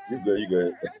 bro. You good? You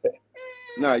good?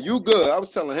 Nah, you good. I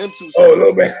was telling him 2 seconds. Oh, a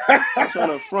little bit. I'm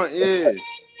trying to front, yeah.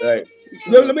 Right.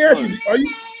 Let me ask you: are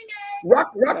you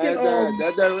rocking?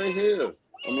 That right here.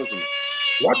 I'm listening.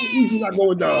 Rocking Eazy not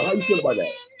going down. How you feel about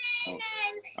that?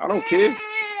 I don't care.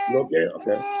 You don't care?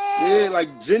 Okay. Yeah, like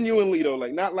genuinely though,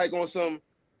 like not like on some.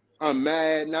 I'm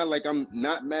mad, not like I'm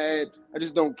not mad. I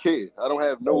just don't care. I don't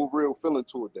have no real feeling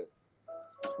toward that.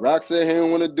 Rock said he don't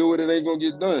want to do it, it ain't gonna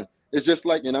get done. It's just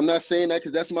like, and I'm not saying that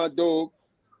because that's my dog.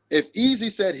 If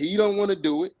Eazy said he don't want to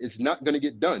do it, it's not gonna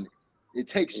get done. It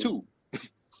takes two.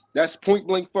 That's point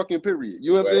blank fucking period.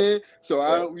 You know what I'm saying?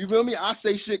 So you feel me? I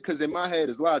say shit because in my head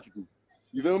it's logical.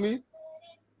 You feel me?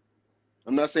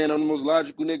 I'm not saying I'm the most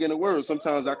logical nigga in the world.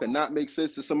 Sometimes I could not make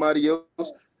sense to somebody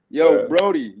else. Yo,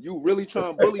 Brody, you really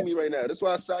trying to bully me right now. That's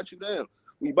why I sat you down.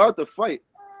 We about to fight.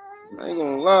 I ain't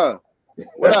gonna lie.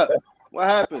 What up? What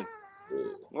happened?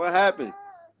 What happened?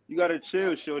 You gotta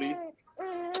chill, shorty.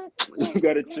 You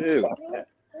gotta chill.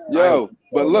 Yo,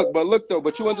 but look though,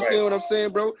 but you understand what I'm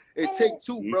saying, bro? It take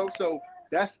two, bro. So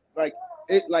that's like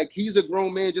it, like he's a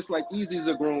grown man, just like Eazy's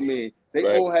a grown man.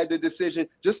 They all had the decision.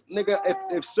 Just nigga,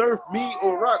 if Surf, me,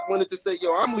 or Rock wanted to say,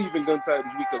 yo, I'm leaving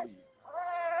Guntitles, we could leave.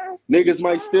 Niggas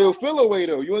might still feel away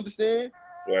though. You understand?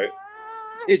 Right.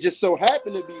 It just so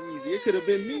happened to be Eazy. It could have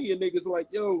been me, and niggas like,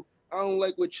 yo, I don't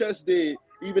like what Chess did.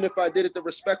 Even if I did it the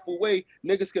respectful way,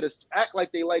 niggas could have act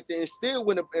like they liked it and still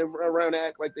went around and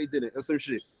act like they didn't. Or some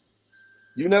shit.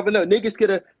 You never know. Niggas could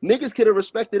have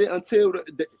respected it until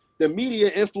the media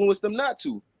influenced them not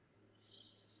to.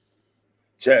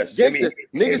 Chess. Gangster.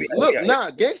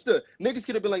 Gangster. Niggas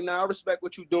could have been like, nah, I respect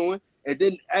what you doing. And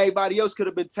then everybody else could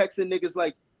have been texting niggas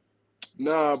like,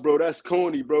 nah, bro, that's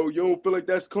corny, bro. You don't feel like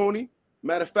that's corny?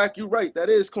 Matter of fact, you're right. That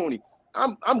is corny.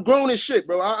 I'm grown as shit,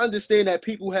 bro. I understand that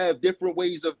people have different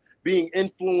ways of being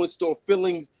influenced or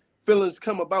feelings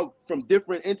come about from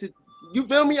different entities. You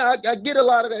feel me? I get a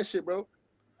lot of that shit, bro.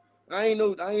 I ain't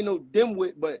no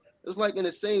dimwit, but it's like in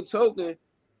the same token,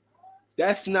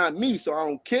 that's not me, so I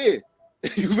don't care.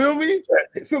 You feel me?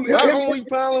 My only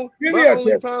problem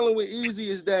with Eazy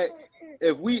is that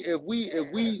if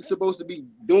we supposed to be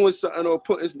doing something or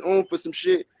putting on for some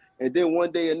shit, and then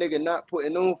one day a nigga not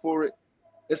putting on for it,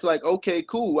 it's like, okay,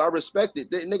 cool, I respect it.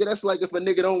 Nigga, that's like if a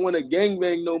nigga don't want to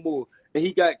gangbang no more and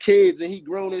he got kids and he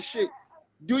grown as shit.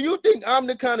 Do you think I'm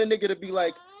the kind of nigga to be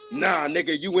like, nah,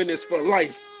 nigga, you in this for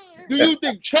life? Do you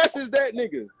think Chess is that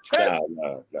nigga? Chess?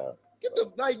 Nah. Get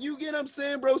the, like, you get what I'm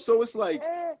saying, bro? So it's like,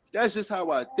 that's just how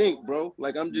I think, bro.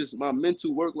 Like, I'm just, my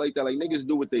mental work like that. Like, niggas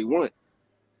do what they want.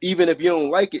 Even if you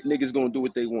don't like it, niggas gonna do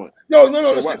what they want. No.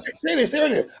 So Stay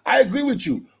there. I agree with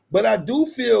you. But I do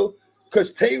feel,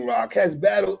 because Tay Rock has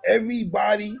battled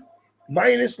everybody,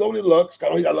 minus Loaded Lux. I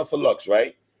know he got love for Lux,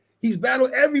 right? He's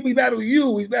battled everybody. He battled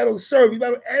you. He's battled Serve. He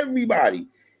battled everybody.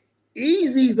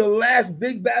 Eazy's the last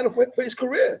big battle for his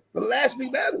career. The last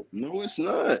big battle. No, it's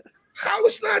not. How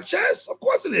it's not, Chess? Of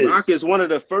course it is. Rock is one of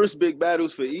the first big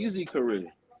battles for Eazy career.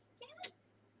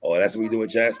 Oh, that's what we doing,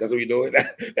 Chess? That's what we doing?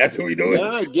 That's what we doing?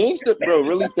 Nah, gangster, bro.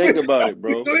 Really think about it,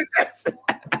 bro.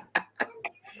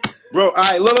 Bro, all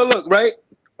right, look, right?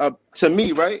 To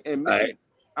me, right? And me, right.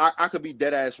 I could be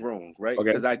dead ass wrong, right?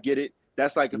 Because I get it.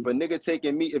 That's like if a nigga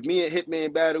taking me, if me and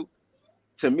Hitman battle,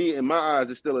 to me, in my eyes,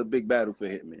 it's still a big battle for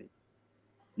Hitman.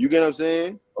 You get what I'm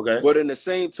saying? Okay. But in the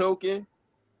same token,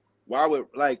 why would,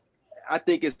 like, I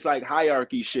think it's like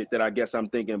hierarchy shit that I guess I'm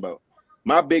thinking about.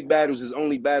 My big battles is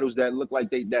only battles that look like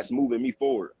that's moving me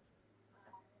forward.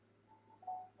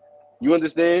 You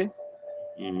understand?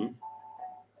 Mm-hmm.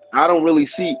 I don't really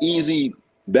see Eazy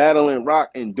battling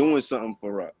Rock and doing something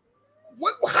for Rock.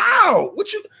 What? How?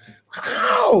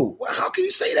 How? How can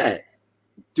you say that?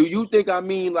 Do you think I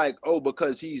mean like, oh,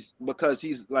 because he's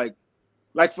like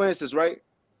for instance, right?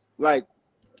 Like,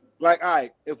 all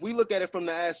right, if we look at it from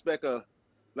the aspect of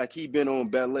like he been on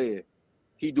Bel Air,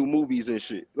 he do movies and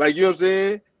shit. Like, you know what I'm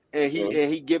saying?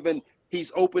 And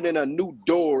he's opening a new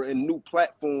door and new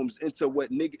platforms into what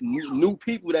new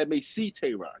people that may see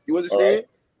Tay Rock. You understand? Right.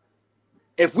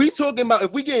 If we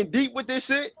getting deep with this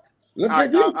shit,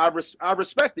 I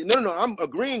respect it. No, I'm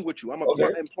agreeing with you. I'm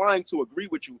implying to agree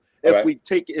with you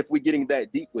if we getting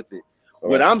that deep with it.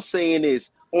 What I'm saying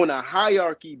is on a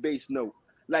hierarchy based note,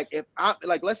 like if I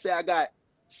like, let's say I got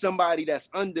somebody that's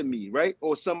under me, right?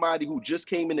 Or somebody who just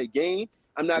came in the game,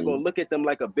 I'm not gonna look at them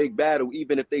like a big battle,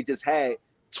 even if they just had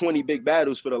 20 big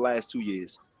battles for the last 2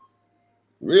 years.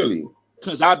 Really?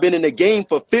 Because I've been in the game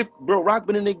for Rock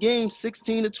been in the game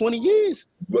 16 to 20 years.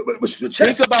 But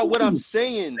think about what I'm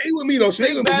saying. Stay with me though.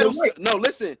 Stay with me. Right. No,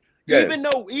 listen. Yeah. Even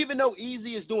though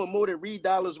Eazy is doing more than Reed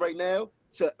Dollars right now,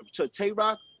 to Tay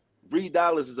Rock, Reed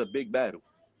Dollars is a big battle.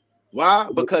 Why?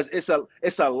 Because it's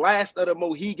a last of the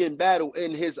Mohegan battle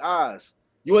in his eyes.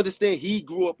 You understand? He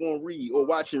grew up on Reed or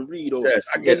watching Reed or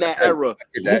in that era.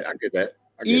 I get that.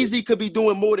 Eazy could be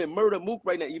doing more than Murder Mook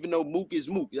right now, even though Mook is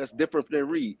Mook. That's different than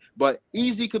Reed. But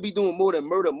Eazy could be doing more than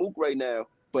Murder Mook right now,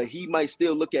 but he might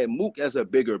still look at Mook as a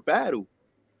bigger battle.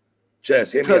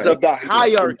 Because of the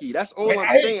hierarchy. That's all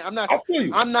I'm saying.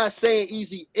 I'm not saying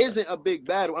Eazy isn't a big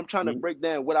battle. I'm trying to break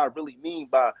down what I really mean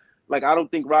by, like, I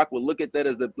don't think Rock would look at that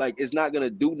as it's not gonna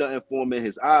do nothing for him in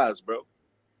his eyes, bro.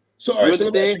 So you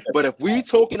understand? But if we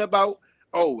talking about,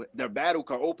 oh, the battle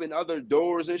can open other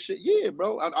doors and shit, yeah,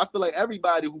 bro. I feel like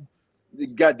everybody who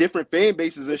got different fan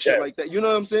bases and shit like that. You know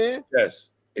what I'm saying? Yes.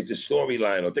 It's a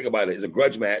storyline. Or think about it. It's a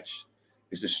grudge match.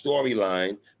 It's a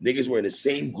storyline. Niggas were in the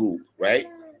same group, right?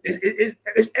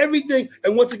 It's everything.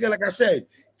 And once again, like I said,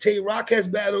 Tay Rock has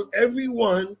battled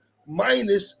everyone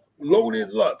minus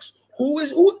Loaded Lux. Who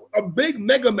a big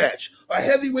mega match, a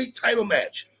heavyweight title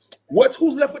match.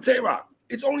 Who's left for Tay Rock?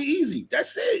 It's only Eazy.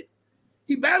 That's it.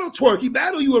 He battled Twerk. He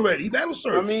battled you already. He battled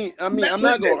Surf. I mean, I'm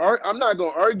not gonna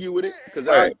argue with it because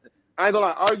I ain't gonna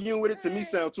lie. Arguing with it to me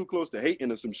sound too close to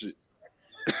hating or some shit.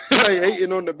 Like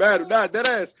hating on the battle. Nah, that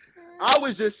ass. I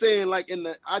was just saying, like,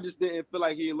 I just didn't feel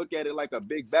like he look at it like a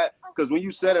big bat. Because when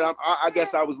you said it, I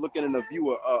guess I was looking in the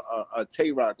view of a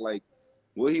Tay Rock. Like,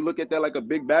 will he look at that like a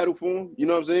big battle for him? You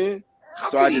know what I'm saying?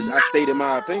 So I stated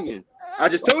my opinion. I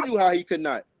just told you how he could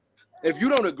not. If you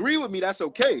don't agree with me, that's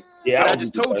okay. Yeah, but I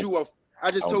just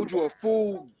told you a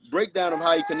full breakdown of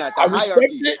how he could not. The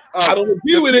hierarchy. I don't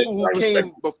agree with it. Who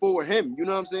came before him? You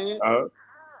know what I'm saying?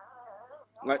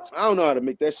 Like, I don't know how to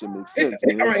make that shit make sense.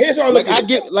 Man. All right, here's all I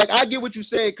get what you're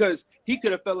saying, because he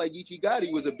could have felt like Geechee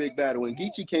Gotti was a big battle, and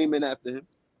Geechee came in after him.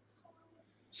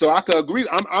 So I could agree.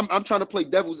 I'm trying to play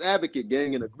devil's advocate,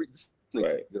 gang, and agree. This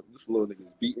little nigga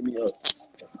is beating me up.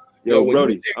 Yo,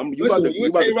 Brody, you about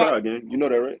to try, gang. You know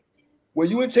that, right? When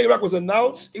you and Tay Rock was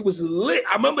announced, it was lit.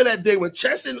 I remember that day when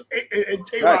Chess and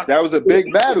Tay Rock. That was a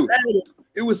big battle.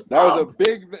 It was that was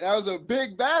a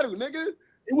big battle, nigga.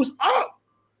 It was up.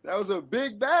 That was a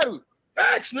big battle.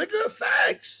 Facts, nigga.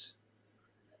 Facts.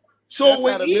 So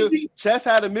when Eazy Chess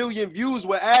had 1 million views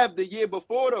with Ab the year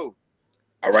before though.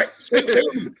 All right. With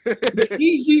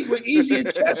Eazy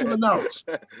and Chess was announced.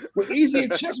 When Eazy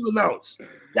and Chess was announced,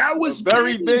 that was a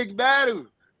very big battle.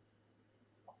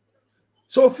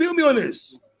 So feel me on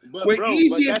this. But when bro,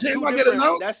 Eazy and Tay-Rock get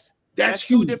announced, that's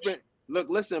huge. 2 different. Look,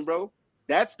 listen, bro.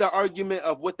 That's the argument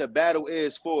of what the battle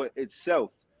is for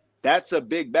itself. That's a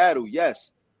big battle,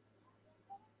 yes.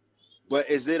 But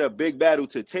is it a big battle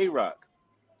to Tay-Rock?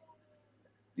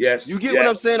 Yes. You get what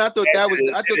I'm saying? I thought that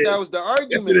was the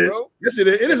argument, yes, it is. bro. Yes, it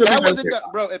is. It is a big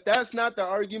battle. Bro, if that's not the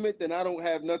argument, then I don't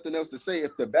have nothing else to say.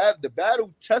 If the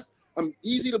battle test,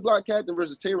 Eazy the Block Captain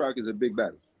versus Tay-Rock is a big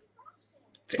battle.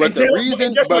 But the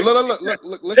reason, but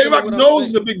look, Tay-Rock knows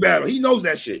it's a big battle. He knows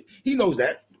that shit. He knows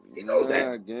that. He knows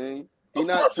that. Gang. He's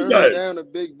not turning down a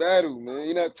big battle, man.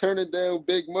 He's not turning down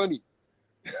big money.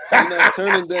 He's not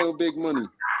turning down big money.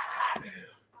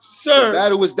 Sir, the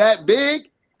battle was that big.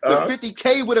 The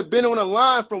 50K would have been on a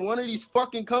line from one of these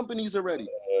fucking companies already.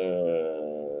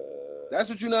 That's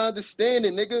what you're not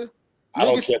understanding, nigga.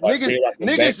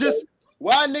 Niggas just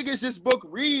why niggas just book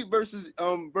Reed versus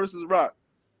Rock,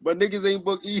 but niggas ain't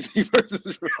book Eazy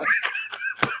versus Rock.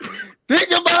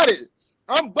 Think about it.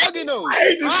 I'm bugging those.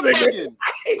 I'm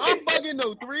bugging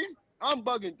those 3. I'm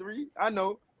bugging 3. I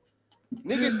know.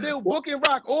 Niggas still booking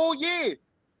Rock all year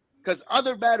because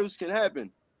other battles can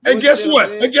happen. And guess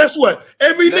what?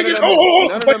 Every nigga, stay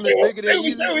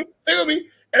with me.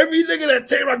 Every nigga that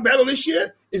Tay-Rock battle this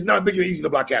year is not bigger than Eazy the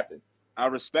Block Captain. I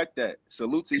respect that.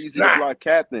 Salute to Eazy the Block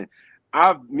Captain.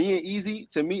 Me and Eazy,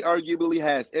 to me, arguably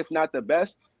has, if not the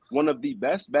best, one of the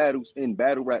best battles in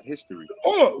battle rap history.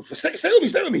 Hold on, stay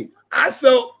with me. I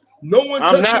felt no one.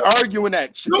 I'm not arguing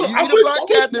that. No, Eazy the Block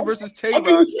Captain versus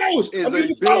Tay-Rock is a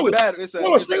big battle.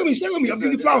 Stay with me. I'm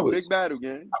giving you flowers. Big battle,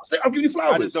 gang. I'm giving you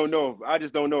flowers. I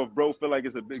just don't know if bro feel like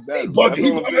it's a big battle.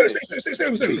 Stay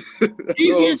with me.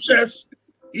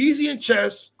 Eazy and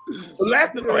Chess. The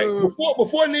last,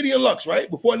 before Nitty and Lux, right?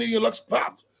 Before Nitty and Lux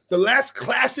popped, the last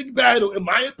classic battle, in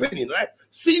my opinion, like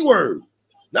C-word,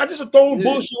 not just a throwing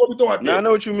bullshit what we throw out there. I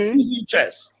know what you mean. Eazy and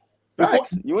Chess.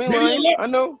 You ain't lying. I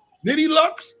know. Nitty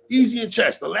Lux, Eazy and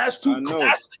Chess. The last 2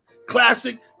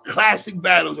 classic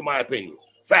battles, in my opinion.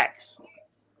 Facts.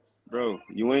 Bro,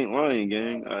 you ain't lying,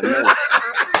 gang. I know.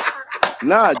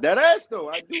 Nah, that ass though.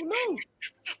 I do know.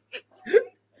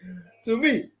 To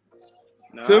me.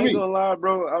 Nah, I ain't gonna lie,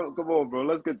 bro. Come on, bro.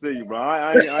 Let's continue, bro.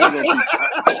 I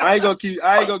ain't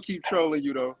gonna keep trolling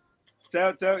you though.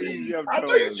 Tell Eazy I'm trolling. I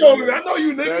know you trolling. I know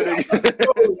you nigga. I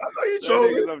know you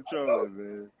trolling. I'm trolling,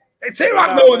 man. Hey,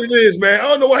 Tay-Rock know what it is, man. I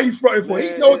don't know why he fronting for.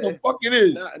 He know what the fuck it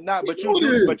is.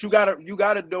 But you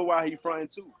gotta know why he fronting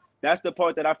too. That's the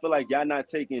part that I feel like y'all not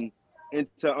taking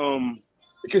into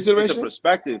consideration, into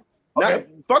perspective. Okay.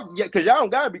 Fuck yeah, because y'all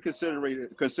don't gotta be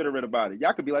considerate about it.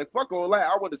 Y'all could be like, fuck all that.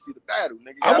 I want to see the battle,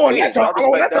 nigga. I'm on that type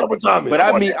of time. But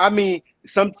I mean,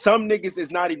 some niggas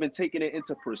is not even taking it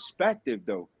into perspective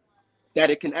though. That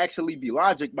it can actually be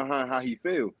logic behind how he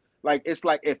feel. Like it's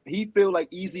like if he feel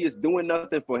like Eazy is doing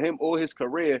nothing for him or his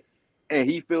career, and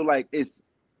he feel like it's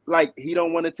like he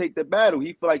don't want to take the battle.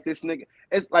 He feel like this nigga.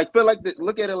 It's like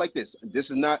look at it like this. This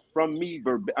is not from me.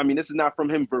 This is not from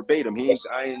him verbatim. I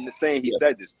ain't saying he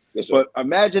said this. Yes, but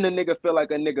imagine a nigga feel like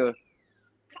a nigga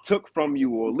took from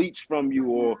you or leached from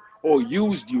you or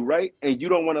used you, right? And you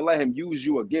don't want to let him use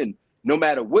you again, no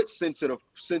matter what sense of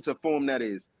form that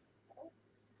is.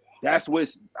 That's what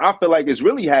I feel like is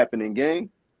really happening, gang.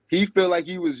 He feel like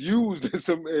he was used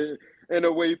in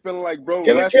a way, feeling like, bro.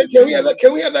 Can we have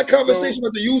that conversation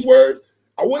with the use word?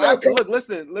 Look,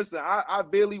 listen. I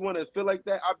barely want to feel like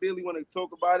that. I barely want to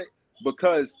talk about it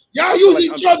because y'all use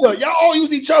each other. Y'all all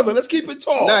use each other. Let's keep it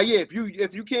tall. Nah, yeah.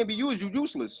 If you can't be used, you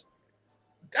useless.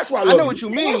 That's why I know what you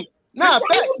mean. Nah,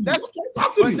 facts.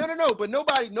 No. But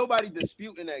nobody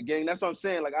disputing that, gang. That's what I'm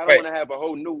saying. Like I don't want to have a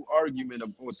whole new argument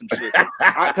or some shit.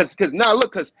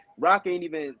 Because Rock ain't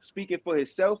even speaking for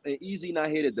himself, and Eazy not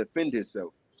here to defend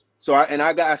himself. So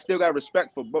I still got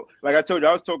respect for both. Like I told you,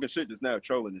 I was talking shit just now,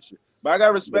 trolling and shit. But I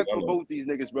got respect for both these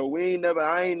niggas, bro.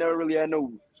 I ain't never really had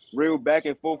no real back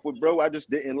and forth with bro. I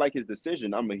just didn't like his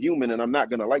decision. I'm a human and I'm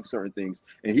not gonna like certain things.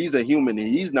 And he's a human and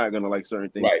he's not gonna like certain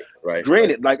things. Right.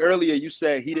 Granted, like earlier you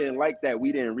said he didn't like that.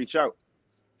 We didn't reach out.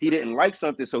 He didn't like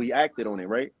something, so he acted on it,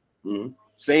 right? Mm-hmm.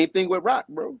 Same thing with Rock,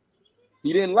 bro.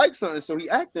 He didn't like something, so he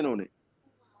acted on it.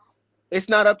 It's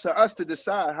not up to us to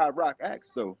decide how Rock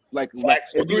acts, though. Like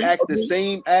if he acts the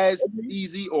same as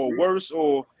Eazy or worse,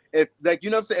 or if, like, you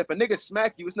know what I'm saying? If a nigga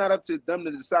smack you, it's not up to them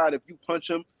to decide if you punch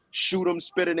him, shoot him,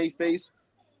 spit in their face.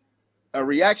 A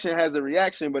reaction has a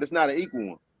reaction, but it's not an equal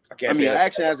one. An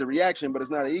action has a reaction, but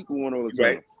it's not an equal one all the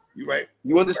time. You're right.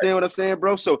 You understand what I'm saying,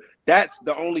 bro? So that's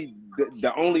the only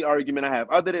argument I have.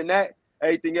 Other than that,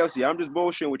 everything else, yeah, I'm just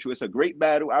bullshitting with you. It's a great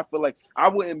battle. I feel like I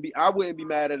wouldn't be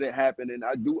mad at it happening.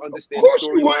 I do understand the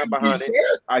storyline behind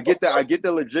it. I get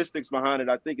the logistics behind it.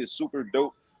 I think it's super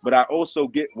dope. But I also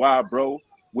get why bro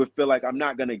would feel like I'm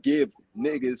not gonna give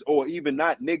niggas, or even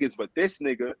not niggas, but this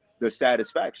nigga the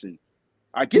satisfaction.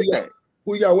 I get that.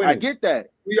 Who you got winning? I get that.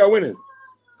 Who you got winning?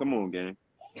 Come on, gang.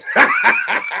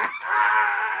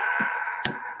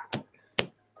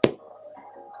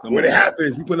 When it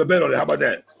happens, you put a bet on it. How about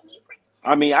that?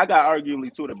 I mean, I got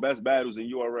arguably two of the best battles in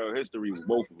URL history with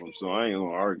both of them, so I ain't gonna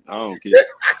argue. I don't care.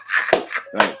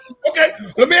 Right. Okay,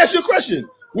 let me ask you a question.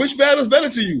 Which battle is better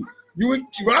to you? You and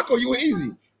Rock or you and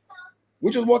Eazy?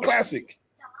 Which is more classic?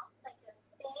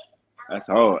 That's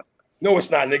hard. No,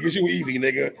 it's not, nigga. It's you and Eazy,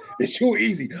 nigga. It's you and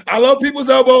Eazy. I love people's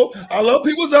elbow.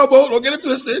 Don't get it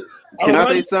twisted. Can I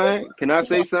say something? Can I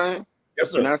say something?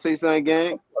 Yes, sir. Can I say something,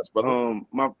 gang? Yes,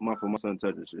 my son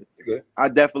touching shit. Okay. I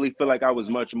definitely feel like I was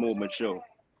much more mature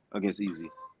against Eazy.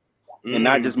 And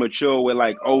not just mature with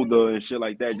like older and shit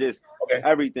like that. Just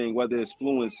everything, whether it's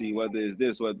fluency, whether it's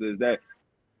this, whether it's that.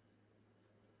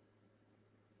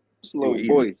 Slow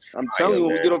voice. I'm telling you,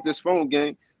 when we get off this phone,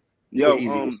 gang. Yo,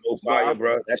 Eazy was so fire,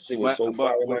 bro. That shit was so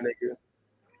fire, my nigga.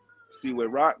 See,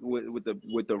 with Rock, with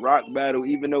the Rock battle,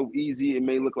 even though Eazy, it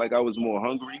may look like I was more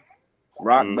hungry.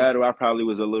 Rock battle, I probably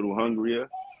was a little hungrier.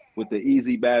 With the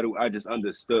Eazy battle, I just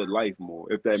understood life more,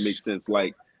 if that makes sense.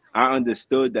 Like, I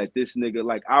understood that this nigga,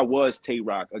 like, I was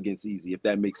Tay-Rock against Eazy, if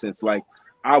that makes sense. Like,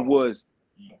 I was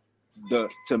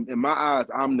in my eyes,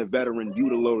 I'm the veteran, you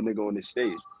the little nigga on this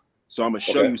stage. So I'm gonna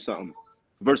show you something.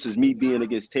 Versus me being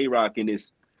against Tay-Rock and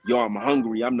this, yo, I'm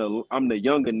hungry, I'm the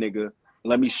younger nigga.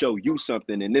 Let me show you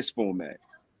something in this format.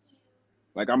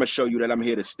 Like, I'm gonna show you that I'm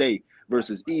here to stay.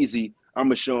 Versus Eazy, I'm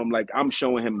gonna show him, like, I'm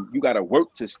showing him you gotta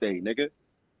work to stay, nigga.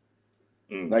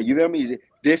 Like, you feel me?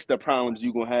 This the problems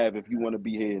you gonna have if you want to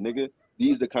be here, nigga.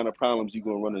 These the kind of problems you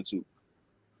gonna run into.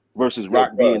 Versus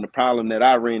Rock being the problem that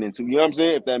I ran into. You know what I'm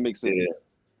saying? If that makes sense. Yeah.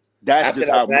 That's just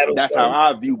how how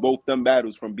I view both them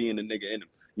battles from being a nigga in them.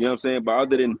 You know what I'm saying? But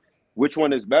other than which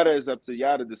one is better is up to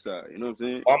y'all to decide. You know what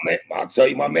I'm saying? My man, I'll tell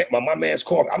you, my man's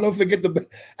called me. I'll never forget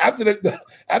after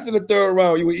the third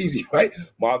round, you were Eazy, right?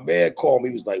 My man called me.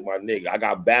 He was like, my nigga, I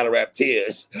got battle rap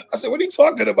tears. I said, what are you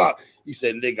talking about? He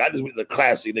said, nigga, I just went to the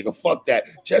classic, nigga. Fuck that.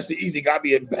 Chester Eazy got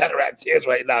me in battle rap tears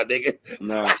right now, nigga.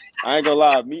 Nah, I ain't gonna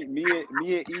lie. Me and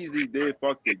Eazy did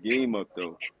fuck the game up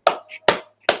though.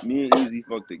 Me and Eazy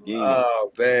fucked the game up.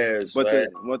 Oh man.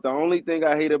 But the only thing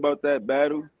I hate about that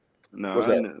battle,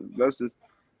 let's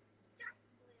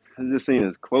just saying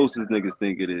as close as niggas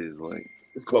think it is. Like,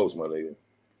 it's close, my nigga.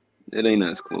 It ain't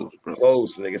as close, bro.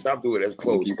 Close, nigga. Stop doing it. That's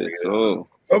close.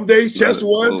 Some days Chester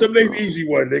won, some days Eazy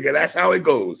won, nigga. That's how it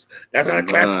goes. That's how the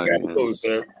classic battle goes,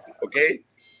 sir. Okay?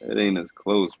 It ain't as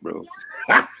close, bro.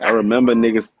 I remember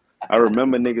niggas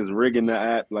rigging the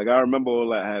app. Like, I remember all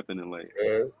that happening. Like,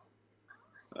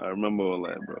 I remember all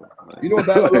that, bro. Like, you know what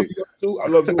battle I love you too? I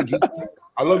love you and Geechee.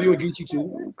 I love you and Geechee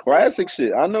too. Classic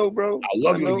shit. I know, bro. I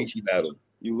love you and Geechee battle.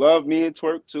 You love me and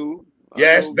Twerk too.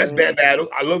 Yes, best band battle.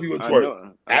 I love you and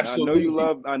Twerk. Absolutely.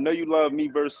 I know you love me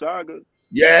versus Saga.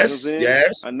 Yes, you know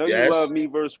yes. I know you love me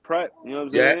versus Pratt. You know what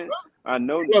I'm saying? I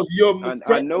know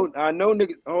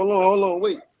niggas. Hold on,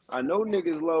 wait. I know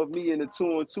niggas love me in the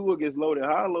 2-on-2 against Loaded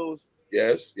Hollows.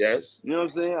 Yes. You know what I'm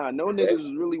saying? I know niggas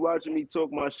is really watching me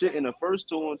talk my shit in the first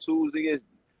 2-on-2s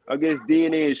against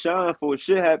DNA and Sean for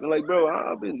shit happen. Like, bro,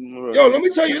 I've been. Yo, let me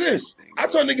tell you this. I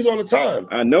tell niggas all the time.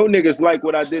 I know niggas like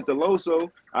what I did to Loso.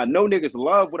 I know niggas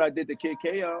love what I did to Kid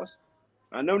Chaos.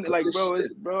 I know, like, bro,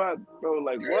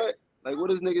 like, what? Like,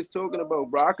 what is niggas talking about,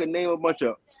 bro? I could name a bunch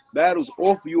of battles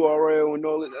off URL and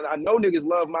all that. I know niggas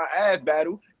love my ass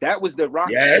battle. That was the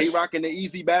Tay-Rock and the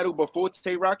Eazy battle before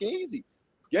Tay-Rock and Eazy.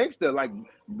 Gangster, like,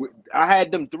 I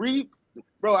had them three,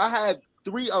 bro. I had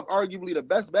 3 of arguably the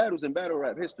best battles in battle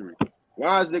rap history.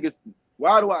 Why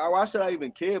should I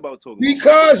even care about talking?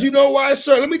 Because you know why,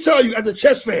 sir? Let me tell you, as a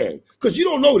chess fan, because you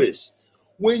don't know this.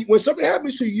 When something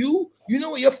happens to you, you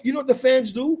know what the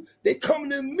fans do? They come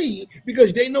to me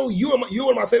because they know you're one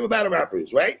of my favorite battle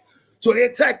rappers, right? So they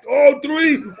attacked all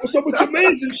 3. What's up with your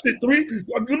mains and shit, 3?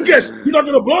 Let me guess. You're not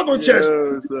gonna block on chess.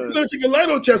 You're gonna take a light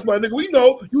on chess, my nigga. We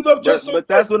know you love chess. But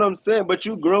that's what I'm saying. But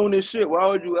you grown as shit. Why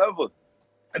would you ever?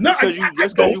 No,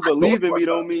 just because you believe in me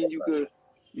don't mean you could.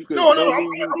 No. I'm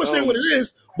gonna say what it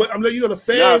is, but I'm letting you know the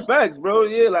fans. Nah, facts, bro.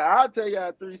 Yeah, like I'll tell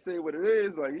y'all 3 say what it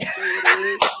is. Like, you say what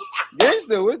it is.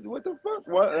 Gangster, what the fuck?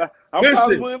 What?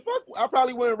 I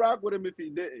probably wouldn't rock with him if he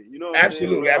didn't. You know what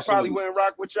absolutely, I absolutely. probably wouldn't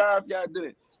rock with y'all if y'all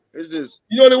didn't. It's just,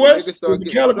 you know what it was? It was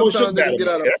the Calico shit battle.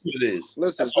 That's what it is.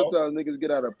 Listen, sometimes niggas get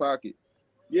out of pocket.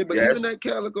 Yeah, but even that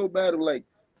Calico battle, like,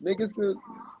 Niggas could,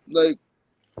 like,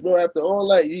 bro, after all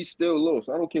that, he's still lost.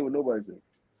 I don't care what nobody thinks.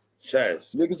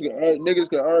 Chaz. Niggas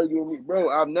can argue with me. Bro,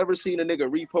 I've never seen a nigga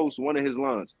repost one of his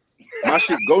lines. My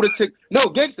shit, go to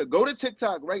gangster, go to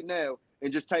TikTok right now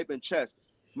and just type in chess.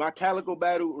 My Calico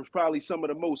battle was probably some of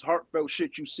the most heartfelt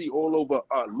shit you see all over,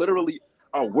 literally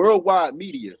worldwide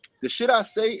media. The shit I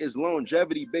say is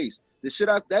longevity based. The shit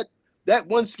that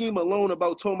one scheme alone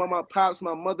about told my pops,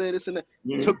 my mother, this and that,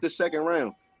 took the second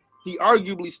round. He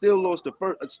arguably still lost the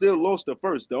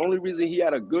first. The only reason he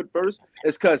had a good first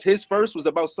is because his first was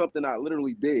about something I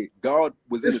literally did. God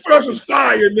was in his first was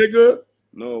fire, nigga.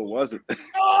 No, it wasn't.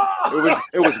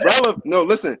 It was relevant. No,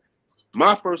 listen.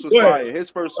 My first was fire. His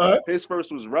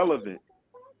first was relevant.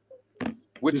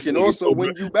 Which can also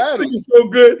win you battles. So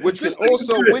good. Which can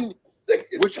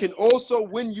also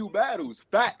win you battles.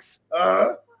 Facts.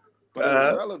 But it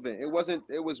was relevant.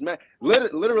 It was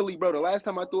literally, bro. The last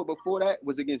time I threw it before that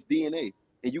was against DNA.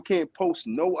 And you can't post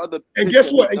no other. And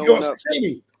guess what? And you're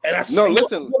saying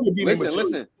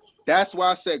listen. That's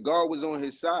why I said God was on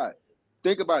his side.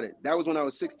 Think about it. That was when I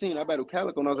was 16. I battled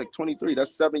Calico when I was like 23.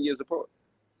 That's 7 years apart.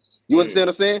 You understand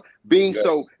what I'm saying?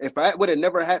 So, if I would have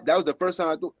never had, that was the first time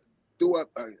I threw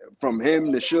up from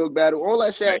him, the Suge battle. All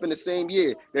that shit happened the same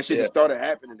year. That shit just started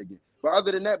happening again. But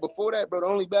other than that, before that, bro, the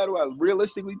only battle I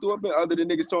realistically threw up in, other than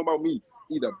niggas talking about me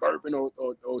either burping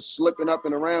or slipping up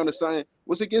and around or something,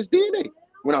 was against DNA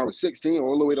when I was 16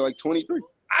 all the way to like 23.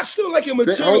 I still like your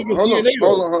material.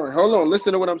 Hold on.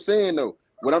 Listen to what I'm saying, though.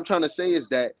 What I'm trying to say is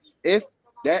that if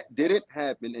that didn't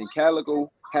happen and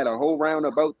Calico had a whole round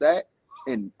about that,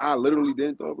 and I literally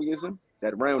didn't throw up against him,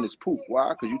 that round is poop. Why?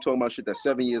 Because you talking about shit that's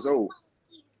 7 years old.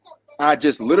 I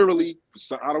just literally,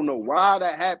 I don't know why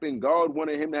that happened. God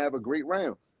wanted him to have a great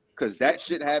round because that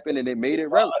shit happened and it made it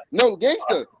relevant. No,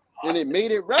 gangster. And it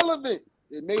made it relevant.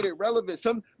 It made it relevant.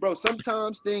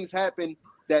 Sometimes things happen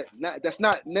that's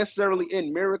not necessarily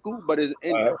in miracle, but is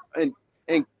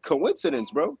in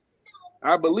coincidence, bro.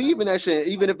 I believe in that shit.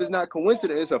 Even if it's not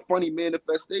coincidence, it's a funny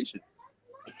manifestation.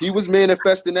 He was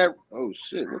manifesting that. Oh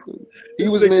shit! He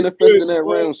was manifesting that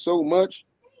round so much.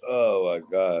 Oh my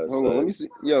god! Hold on, let me see.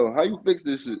 Yo, how you fix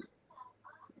this shit?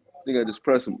 I think I just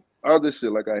press some other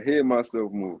shit like I hear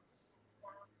myself move.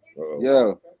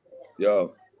 Yo.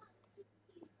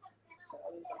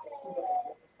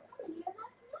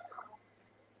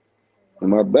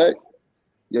 Am I back?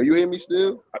 Yo, you hear me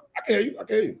still? I can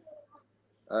hear you.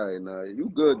 All right, nah,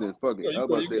 you good then? Fuck it. I was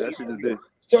about to say that shit is different.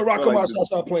 Tell Rock come outside,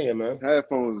 stop playing, man.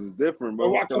 Headphones is different,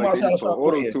 bro. Rock come outside, stop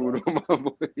playing. Auto-tune on my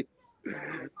voice.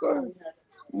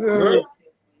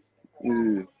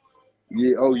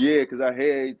 Yeah. Oh yeah, because I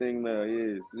hear everything now.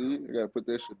 Yeah, see, I gotta put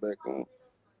that shit back on.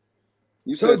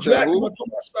 You said Jack, come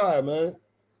outside, man.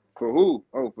 For who?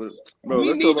 Oh, bro.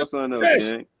 Let's talk about something else,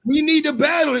 gang. We need the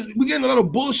battle. We getting a lot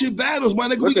of bullshit battles, my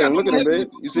nigga. Look at him, babe.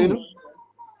 You seen him?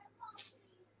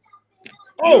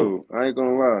 Oh, yo, I ain't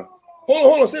gonna lie.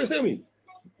 Hold on. Say me.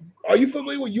 Are you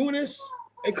familiar with Eunice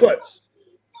and Clutch?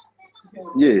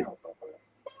 Yeah.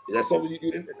 That's something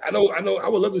you I know. I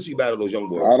would love to see battle those young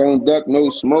boys. I don't duck no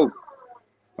smoke.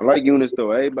 I like Eunice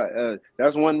though. Everybody,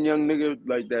 that's one young nigga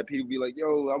like that. People be like,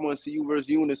 "Yo, I want to see you versus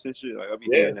Eunice and shit." Like I be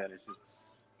hearing that and shit.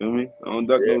 Feel me? I don't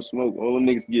duck no smoke. All them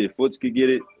niggas get it. Foots could get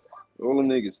it. All them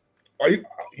niggas. Are you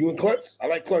in Clutch? I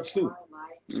like Clutch too.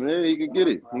 Yeah, he can get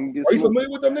it. Are you familiar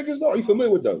with them niggas though? Are you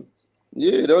familiar with them?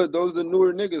 Yeah, those are the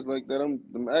newer niggas like that.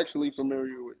 I'm actually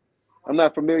familiar with. I'm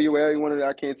not familiar with everyone that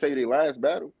I can't tell you their last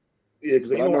battle. Yeah,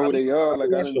 because I know who they are. Like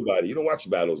I don't watch nobody. You don't watch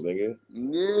battles, nigga.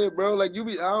 Yeah, bro. Like I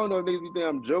don't know if niggas be thinking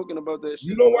I'm joking about that shit.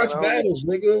 You don't watch battles,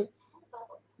 nigga.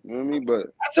 You know what I mean? But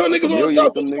I tell niggas all the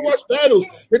time, you don't watch battles.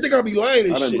 They think I be lying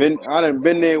and shit. I done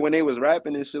been there when they was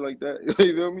rapping and shit like that.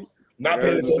 You feel me? Not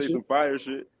paying attention. Say some fire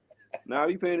shit. Nah, I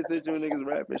be paying attention when niggas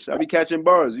rapping shit. I be catching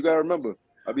bars. You gotta remember,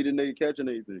 I be the nigga catching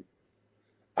anything.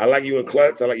 I like you in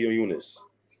Clutch. I like you in Eunice.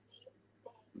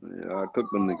 Yeah, I cook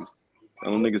them niggas.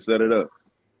 Them niggas set it up.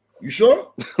 You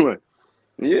sure? Right.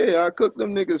 Yeah, I cook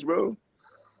them niggas, bro.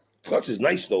 Clutch is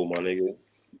nice though, my nigga.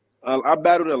 I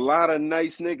battled a lot of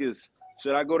nice niggas.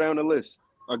 Should I go down the list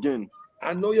again?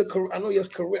 I know your career. I know your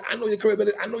career. I know your career, but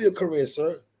I know your career,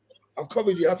 sir. I've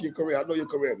covered you half your career. I know your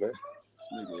career, man.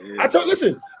 I tell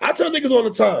niggas all the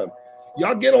time,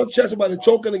 y'all get on chest about the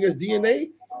choking against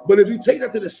DNA, but if you take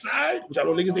that to the side, which I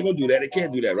know niggas ain't gonna do that, they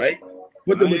can't do that, right?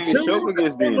 But the material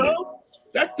against DNA.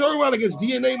 That third round against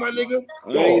DNA, my nigga.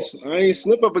 I ain't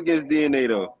slip up against DNA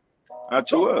though. I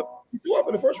threw up. You threw up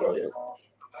in the first round, yeah.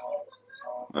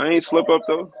 I ain't slip up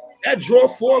though. That draw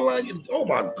 4 line. Oh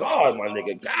my god, my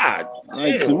nigga. God.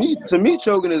 Like, to me,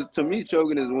 choking is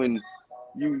when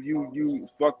you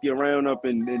fuck your round up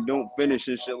and don't finish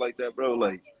and shit like that, bro.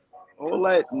 Like all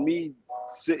that me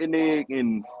sitting there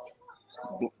and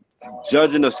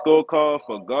judging a scorecard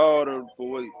for God or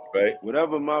for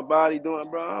whatever my body doing,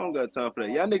 bro. I don't got time for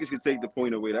that. Y'all niggas can take the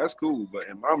point away. That's cool. But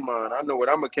in my mind, I know what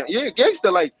I'm account. Yeah,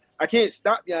 gangster. Like I can't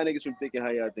stop y'all niggas from thinking how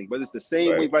y'all think. But it's the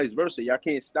same way, vice versa. Y'all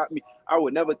can't stop me. I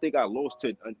would never think I lost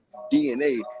to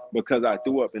DNA because I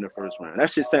threw up in the first round. That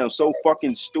shit sounds so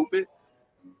fucking stupid.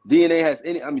 DNA has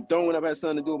throwing up has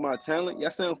something to do with my talent.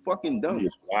 Y'all sound fucking dumb. He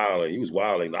was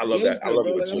wilding. I love that. I love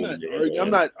it.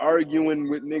 I'm not arguing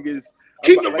with niggas.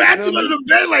 Keep the rats under the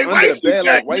bed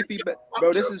like wifey.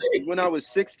 Bro, this is when I was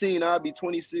 16. I'll be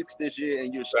 26 this year,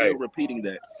 and you're still repeating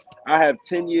that. I have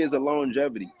 10 years of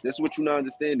longevity. This is what you're not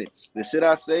understanding. The shit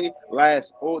I say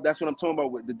lasts. Oh, that's what I'm talking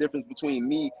about. With the difference between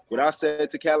me, what I said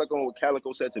to Calico, and what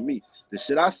Calico said to me. The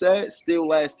shit I said still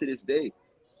lasts to this day.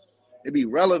 It be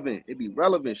relevant. It be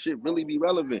relevant. Shit really be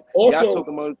relevant. Also, y'all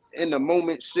talking about in the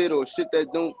moment shit or shit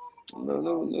that don't.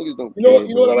 No niggas don't.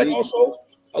 You know what I like also.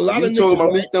 A lot of talking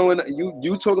about me throwing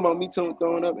you talking about me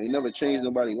throwing up ain't never changed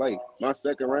nobody's life. My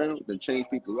second round done changed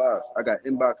people's lives. I got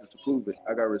inboxes to prove it.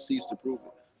 I got receipts to prove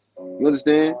it. You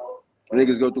understand?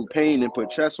 Niggas go through pain and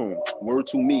put chest on. Word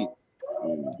to me.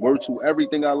 Word to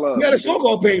everything I love. You got a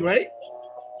so-called pain, right?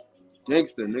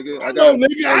 Gangster, nigga. I know,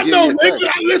 nigga.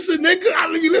 I listen, nigga.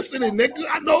 I be listening, nigga.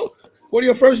 I know. One of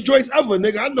your first joints ever,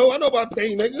 nigga. I know about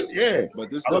pain, nigga. Yeah. But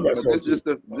this just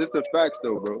the facts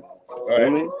though, bro. All right. You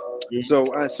know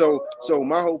what I mean? So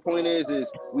my whole point is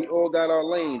we all got our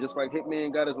lane, just like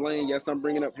Hitman got his lane. Yes, I'm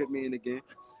bringing up Hitman again.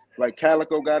 Like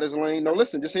Calico got his lane. No,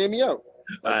 listen, just hear me out.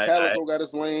 Like Calico got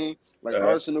his lane. Like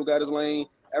Arsenal got his lane.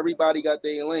 Everybody got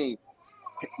their lane.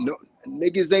 No,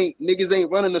 niggas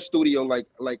ain't running the studio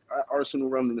like Arsenal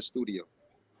running the studio.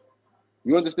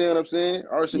 You understand what I'm saying?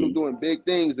 Arsenal doing big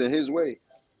things in his way.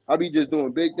 I be just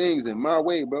doing big things in my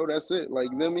way, bro. That's it. Like,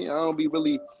 you feel me? I don't be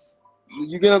really.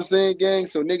 You get what I'm saying, gang?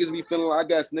 So niggas be feeling like I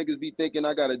guess niggas be thinking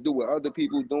I gotta do what other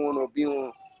people doing or be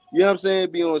on, you know what I'm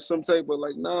saying? Be on some type of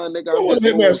like, nah, nigga. You don't want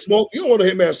to Hitman smoke. You don't want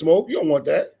to Hitman smoke. You don't want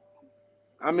that.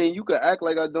 I mean, you could act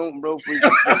like I don't, bro, for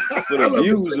the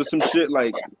views or some shit.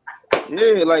 Like,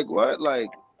 yeah, like what? Like,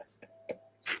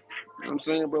 you know what I'm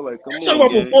saying, bro, like, come on. Talk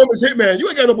about performance, Hitman. You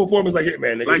ain't got no performance like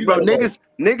Hitman, nigga. Like, bro,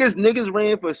 niggas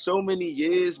ran for so many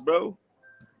years, bro,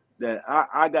 that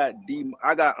I got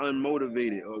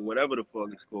unmotivated or whatever the fuck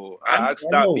it's called. I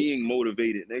stopped being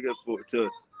motivated, nigga,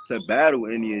 to battle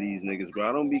any of these niggas, bro.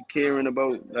 I don't be caring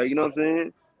about, like, you know what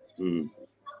I'm saying?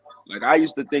 Like, I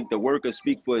used to think the work would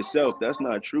speak for itself. That's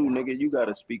not true, nigga. You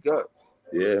gotta speak up.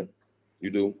 Yeah, you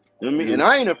do. You know what I mean? And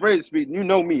I ain't afraid to speak. You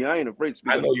know me. I ain't afraid to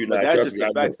speak. I know you're not. That's just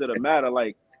the facts of the matter.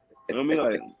 Like, you know what I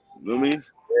mean? Like, you know what I mean?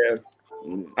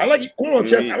 Yeah. I like you. Hold on,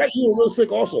 Chess. I like you real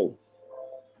sick also.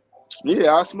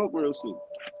 Yeah, I smoke real sick.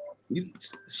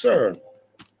 Sir.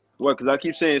 What? Because I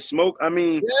keep saying smoke. I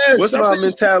mean, what's my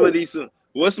mentality? So,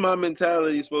 what's my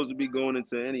mentality supposed to be going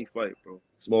into any fight, bro?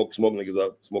 Smoke niggas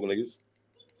up. Smoke niggas.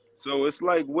 So it's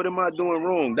like, what am I doing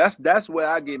wrong? That's where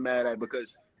I get mad at,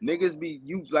 because niggas be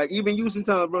you like, even you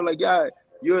sometimes, bro. Like, yeah,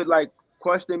 you're like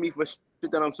questioning me for shit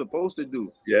that I'm supposed to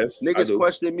do. Yes, niggas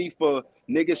question me for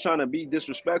niggas trying to be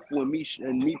disrespectful and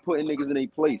me putting niggas in their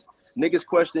place. Niggas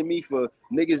question me for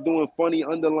niggas doing funny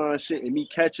underlying shit and me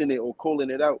catching it or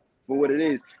calling it out for what it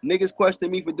is. Niggas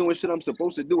question me for doing shit I'm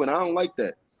supposed to do, and I don't like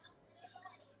that.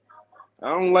 I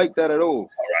don't like that at all.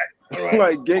 All right.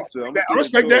 Like gangster. I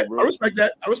respect that. I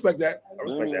respect that.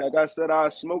 Like I said, I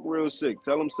smoke real sick.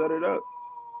 Tell them set it up.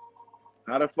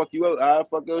 How the fuck you out? How the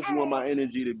fuck else you want my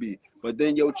energy to be? But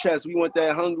then your chest, we want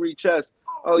that hungry chest.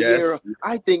 Oh yes. Yeah,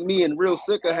 I think me and Real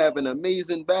Sick are having an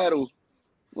amazing battle.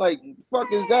 Like,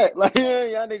 fuck is that? Like,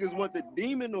 y'all niggas want the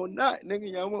demon or not,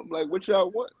 nigga? Y'all want, like, what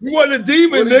y'all want? You want the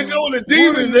demon, nigga? Want the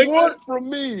demon, nigga? What from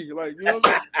me? Like, you know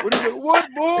what I mean? What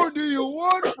more do you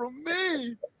want from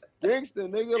me? Gangster,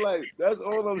 nigga, like, that's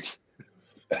all I'm.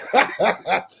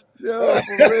 Yo,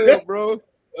 for real, bro.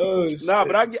 Nah,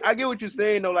 but I get what you're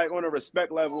saying, though, like, on a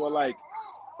respect level, or like,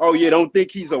 oh, yeah, don't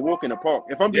think he's a walk in the park.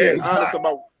 If I'm being honest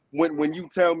about when you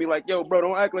tell me, like, yo, bro,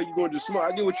 don't act like you're going to just smoke,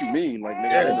 I get what you mean. Like,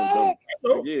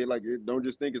 nigga, like, don't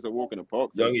just think it's a walk in the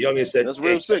park. So, Youngin said, that's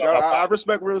Real Sick. I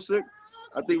respect Real Sick.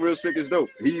 I think Real Sick is dope.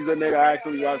 He's a nigga I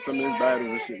actually watch some of his battles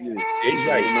and shit. Yeah, he's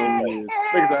right.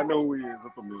 I know who he is.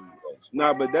 I'm familiar.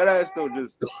 Nah, but that ass though,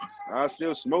 just I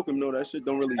still smoke him though. That shit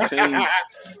don't really change.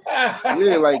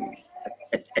 Yeah, like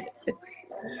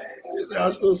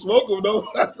I still smoke him though.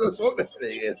 I still smoke that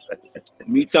nigga.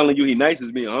 Me telling you he nice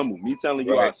is being humble. Me telling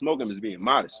you I smoke him is being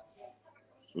modest.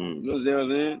 You know what I'm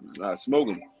saying? I smoke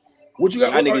him. What you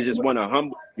got? Y'all niggas just want to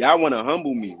humble. Y'all want to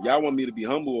humble me. Y'all want me to be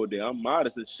humble all day. I'm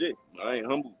modest as shit. I ain't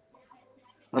humble.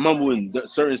 I'm humble in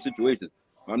certain situations.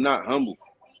 I'm not humble.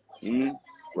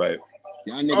 Right.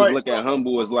 Y'all niggas look at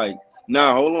humble as like,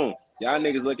 nah, hold on. Y'all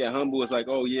niggas look at humble as like,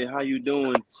 oh yeah, how you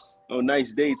doing? Oh,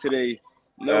 nice day today.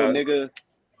 No, nigga.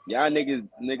 Y'all niggas,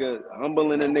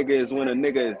 humbling a nigga is when a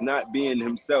nigga is not being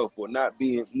himself or not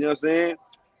being, you know what I'm saying?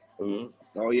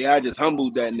 Oh yeah, I just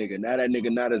humbled that nigga. Now that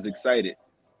nigga not as excited.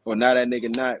 Or now that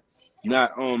nigga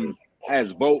not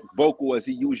as vocal as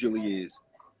he usually is.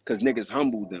 Cause niggas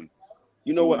humbled them.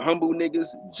 You know what humble niggas?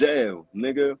 Jail,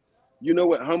 nigga. You know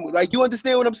what humble, like, you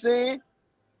understand what I'm saying?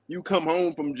 You come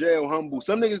home from jail humble.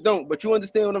 Some niggas don't, but you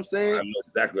understand what I'm saying? I know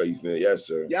exactly how you feel. Yes,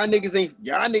 sir. Y'all niggas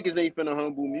ain't finna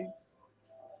humble me.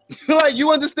 Like,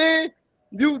 you understand?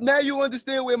 You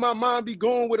understand where my mind be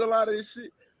going with a lot of this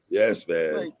shit. Yes,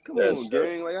 man. Like, come on,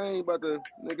 gang. Like, I ain't about to,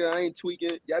 nigga, I ain't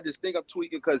tweaking. Y'all just think I'm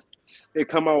tweaking because it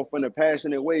come out in a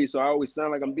passionate way, so I always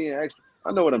sound like I'm being extra.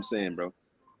 I know what I'm saying, bro.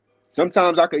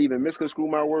 Sometimes I could even misconstrue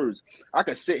my words. I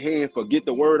could sit here and forget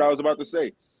the word I was about to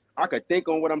say. I could think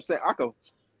on what I'm saying.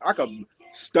 I could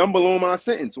stumble on my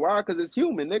sentence. Why? Because it's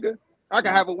human, nigga. I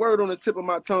can have a word on the tip of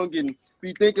my tongue and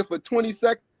be thinking for 20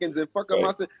 seconds and fuck up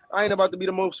my sentence. I ain't about to be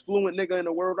the most fluent nigga in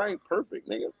the world. I ain't perfect,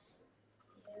 nigga.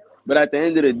 But at the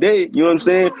end of the day, you know what I'm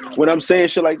saying? When I'm saying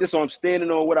shit like this, so I'm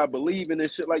standing on what I believe in and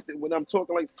shit like that. When I'm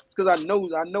talking like, because I know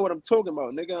what I'm talking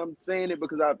about, nigga. I'm saying it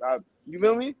because I you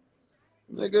feel me?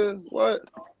 Nigga, what?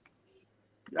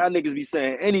 Y'all niggas be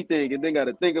saying anything and then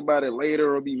gotta think about it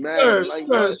later or be mad.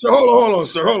 So hold on,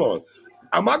 sir. Hold on.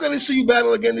 Am I gonna see you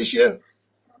battle again this year?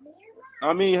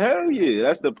 I mean, hell yeah,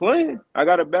 that's the plan. I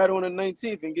got a battle on the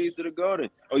 19th in Gates of the Garden.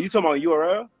 Oh, you talking about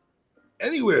URL?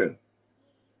 Anywhere.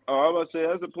 Oh, I was about to say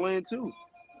that's a plan too.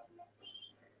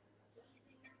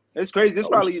 It's crazy. This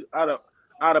probably out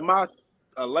of my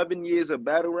 11 years of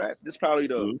battle rap, this probably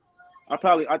the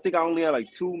I think I only had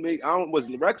like 2. Maybe was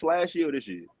Rex last year or this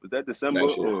year? Was that December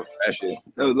last year. or last year?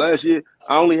 That was last year.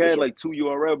 I only had like 2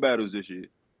 URL battles this year.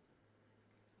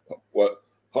 What?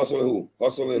 Hustle and who?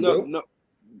 Hustle and Bill? No.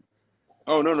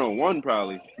 Oh no, 1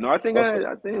 probably. No, I think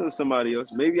it was somebody else.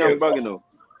 Maybe I'm bugging though.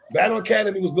 Battle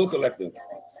Academy was Bill Collective.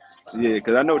 Yeah,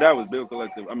 because I know that was Bill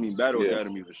Collective. I mean, Battle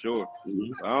Academy for sure.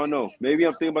 I don't know. Maybe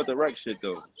I'm thinking about the Rex shit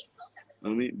though. I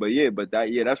mean, but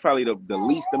that's probably the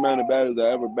least amount of battles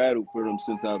I ever battled for them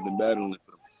since I've been battling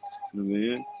for them. You know what I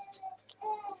mean?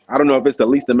 I don't know if it's the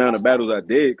least amount of battles I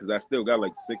did because I still got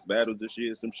like 6 battles this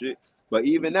year, some shit. But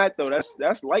even that though,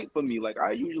 that's light for me. Like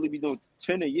I usually be doing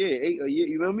 10 a year, 8 a year.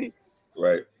 You know me?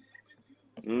 Right.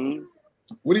 What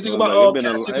do you think about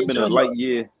it's been a light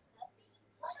year.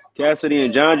 Cassidy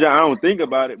and John, I don't think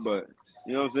about it, but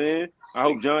you know what I'm saying? I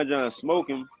hope John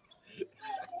smoking.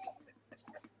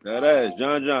 That ass,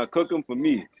 John cooking for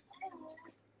me.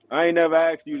 I ain't never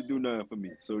asked you to do nothing for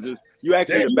me. So just you asked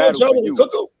me to battle for you.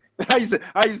 How you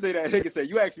say that? Nigga say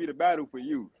you asked me to battle for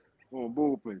you on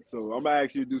bullpen. So I'm gonna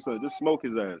ask you to do something. Just smoke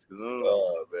his ass.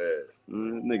 Oh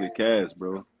man. Nigga Cass,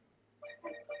 bro.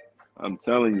 I'm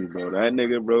telling you, bro. That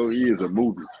nigga, bro, he is a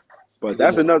movie. But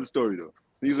that's another story though.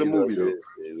 He's a movie though.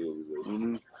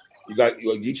 You got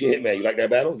Geechee Hitman. You like that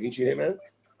battle? Geechee Hitman?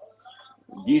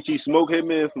 Geechee smoke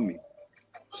Hitman for me.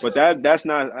 But that's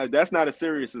not as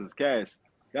serious as Cass.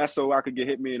 That's so I could get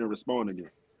Hitman and respond again.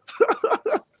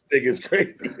 This nigga's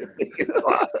crazy.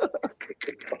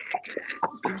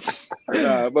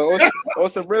 Nah, but on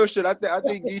some real shit, I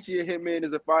think Geechee and Hitman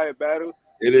is a fire battle.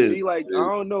 It is. Be like, I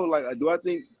don't know. Like, do I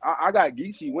think I got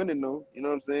Geechee winning though? You know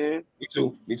what I'm saying? Me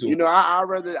too. You know, I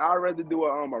rather do a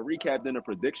recap than a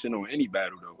prediction on any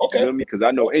battle though. Okay. You know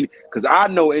what I mean? Because I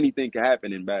know anything can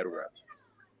happen in battle rap.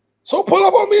 So pull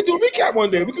up on me and do a recap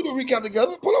one day. We can do a recap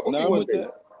together. Pull up on me one day.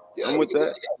 That. Yeah, I'm with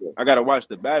that. I gotta watch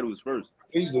the battles first.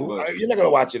 Please do. You're not gonna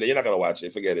watch it. You're not gonna watch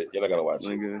it. Forget it. You're not gonna watch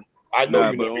it. I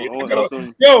know you're not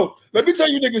gonna. Yo, let me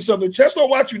tell you niggas something. Chess don't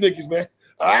watch you niggas, man.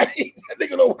 All right, that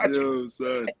nigga don't watch you.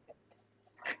 Son.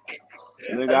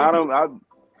 Nigga,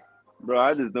 bro,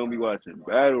 I just don't be watching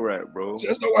battle rap, bro.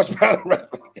 Just don't watch battle rap.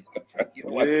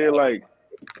 Yeah, like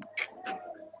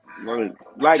don't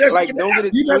get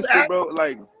it twisted, bro.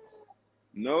 Like,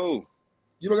 no.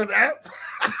 You don't got the app?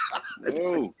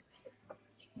 No.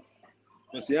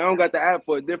 But see, I don't got the app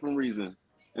for a different reason.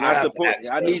 And I support.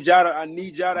 I need y'all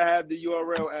to have the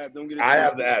URL app. Don't get it. I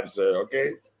have the app, sir.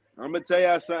 Okay. I'm gonna tell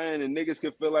y'all something, and niggas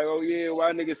can feel like, oh yeah,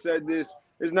 why niggas said this?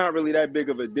 It's not really that big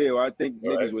of a deal. I think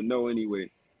niggas would know anyway.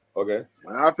 Okay.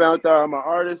 When I found out I'm an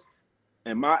artist,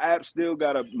 and my app still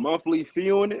got a monthly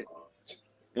fee on it,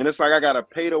 and it's like I gotta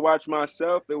pay to watch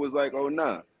myself. It was like, oh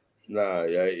nah. Nah,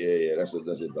 yeah. That's it,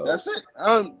 though. That's it.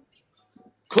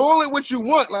 Call it what you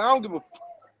want. Like, I don't give a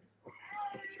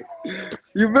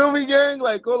You feel me, gang?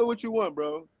 Like, call it what you want,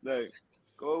 bro. Like,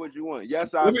 call it what you want.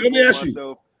 Yes, I let me ask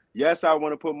myself. Yes, I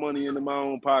want to put money into my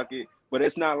own pocket, but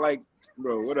it's not like,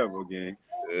 bro, whatever, gang.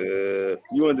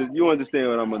 You understand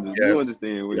what I'm under? Yes, you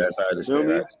understand? What yes, I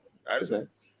understand. I understand.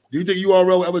 Do you think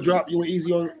URL will ever drop you and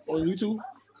Eazy on YouTube?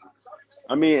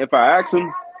 I mean, if I ask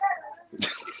him.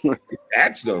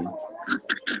 Ask them.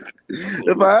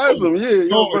 If I ask him, yeah,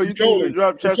 bro, you think you can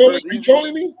drop chest press? You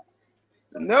trolling me?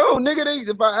 No, nigga,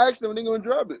 if I ask them, they gonna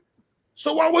drop it.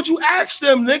 So why would you ask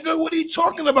them, nigga? What are you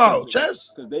talking about,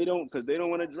 Chess? Because they don't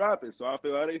want to drop it. So I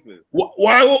feel how they feel.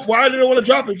 Why do they want to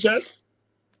drop it, Chess?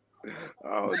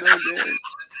 I don't know,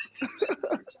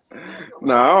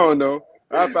 Nah, I don't know.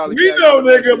 I probably know,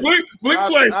 nigga. Blink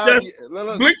twice, Chess.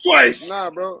 Blink twice.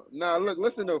 Nah, bro. Nah, look,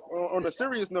 listen though. On a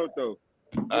serious note though,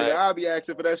 I'll be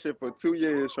asking for that shit for 2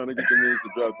 years trying to get the niggas to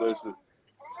drop that shit.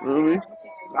 You know what I mean?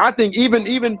 I think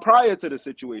even prior to the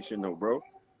situation though, bro,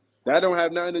 that don't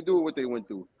have nothing to do with what they went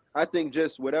through. I think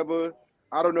just whatever.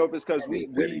 I don't know if it's because we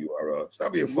URL.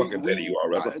 Stop being fucking petty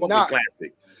URL. It's a fucking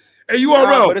classic. Hey,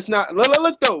 URL. But it's not.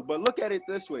 Look though. But look at it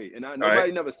this way. And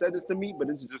nobody never said this to me, but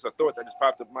this is just a thought that just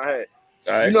popped up in my head.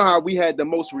 You know how we had the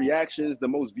most reactions, the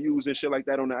most views and shit like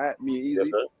that on the app, me and Eazy? Yes,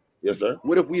 sir. Yes, sir.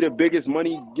 What if we the biggest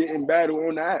money getting battle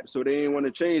on the app? So they ain't want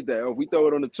to change that. Or if we throw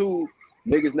it on the tube,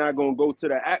 niggas not gonna go to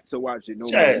the app to watch it no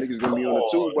more. Niggas gonna be on the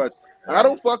tube. But I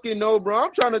don't fucking know, bro.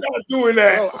 I'm trying to doing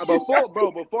that.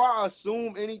 Before I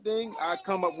assume anything, I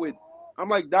come up with. I'm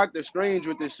like Dr. Strange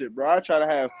with this shit, bro. I try to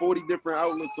have 40 different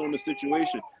outlooks on the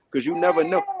situation because you never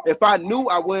know. If I knew,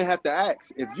 I wouldn't have to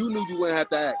ask. If you knew, you wouldn't have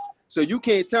to ask. So you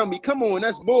can't tell me, come on,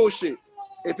 that's bullshit.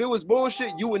 If it was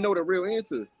bullshit, you would know the real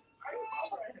answer.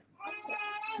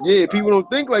 Yeah, people don't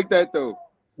think like that though.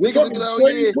 We're talking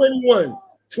 2021.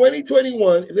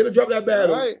 2021, if they'd have dropped that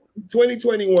battle,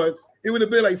 2021, it would have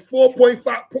been like 3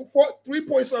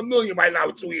 point something million by now,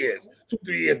 2 years,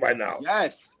 2-3 years by now.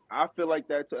 Yes, I feel like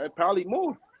that too. Probably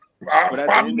more.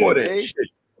 Probably more than shit.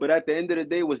 But at the end of the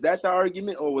day, was that the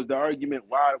argument, or was the argument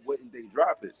why wouldn't they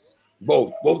drop it?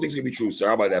 Both things can be true, sir.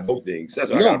 How about that? Both things.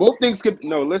 That's what both things could.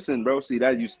 No, listen, bro. See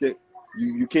that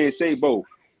you can't say both.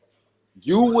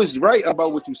 You was right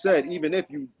about what you said, even if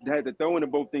you had to throw in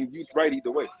both things. You right either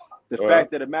way. The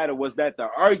fact of the matter was that the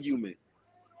argument.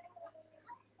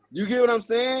 You get what I'm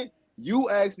saying? You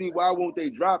asked me why won't they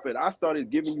drop it. I started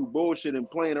giving you bullshit and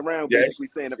playing around, basically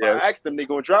saying if I ask them, they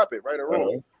gonna drop it, right or wrong.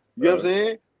 You know what I'm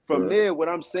saying? From there, what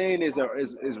I'm saying is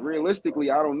realistically,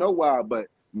 I don't know why, but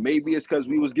maybe it's because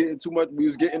we was getting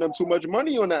them too much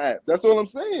money on the app. That's all I'm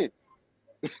saying.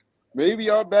 Maybe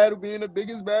our battle being the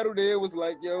biggest battle there was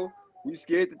like, yo, we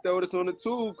scared to throw this on the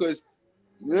tube because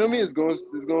you know what I mean? It's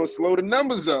gonna slow the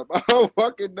numbers up. I don't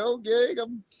fucking know, gang.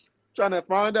 I'm trying to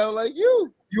find out like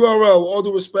you. URL, all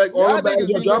due respect, all the battles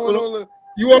you're dropping. URL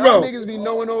niggas be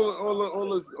knowing all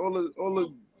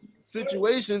the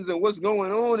situations and what's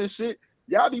going on and shit.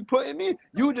 Y'all be putting me.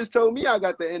 You just told me I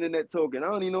got the internet token. I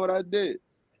don't even know what I did.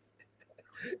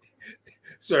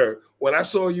 Sir, when I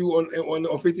saw you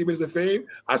on 15 Minutes of Fame,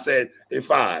 I said in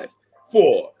 5,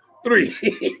 4, 3.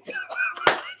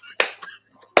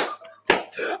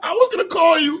 I was gonna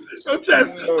call you,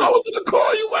 Tess. I was gonna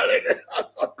call you, my nigga.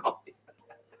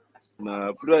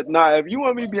 Nah. If you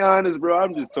want me to be honest, bro,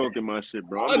 I'm just talking my shit,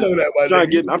 bro. I know that.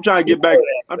 I'm trying to get back.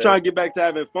 I'm trying to get back to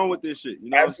having fun with this shit. You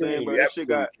know what I'm saying? But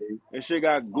that shit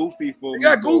got goofy for me. It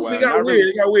got goofy. It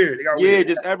got weird. Yeah,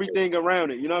 just everything around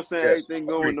it. You know what I'm saying? Everything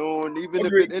going on, even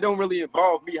if it don't really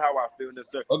involve me, how I feel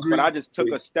necessarily. But I just took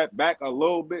a step back a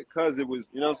little bit because it was,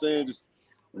 you know what I'm saying, just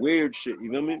weird shit.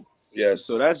 You know what I mean? Yes.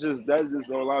 So that's just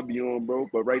all I be on, bro.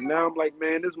 But right now I'm like,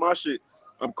 man, this is my shit.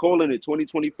 I'm calling it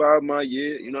 2025 my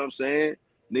year. You know what I'm saying?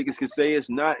 Niggas can say it's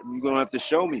not. You're gonna have to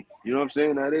show me. You know what I'm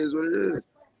saying? That is what it is.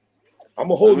 I'm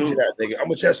gonna hold you to that, nigga. I'm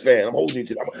a chess fan. I'm holding you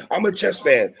to that. I'm a chess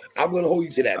fan. I'm gonna hold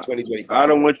you to that 2025. I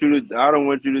don't want you to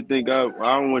think I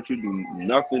don't want you to do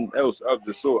nothing else of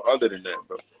the sort other than that,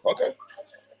 bro. Okay.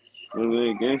 You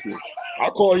know what I'm saying?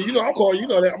 I'll call you. I'll call you. You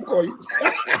know that. I'm gonna call you.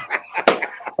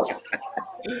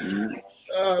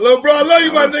 Little bro, I love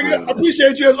you, my nigga. I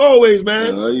appreciate you as always,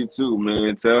 man. I love you too,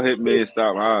 man. Tell Hitman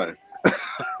stop hiding.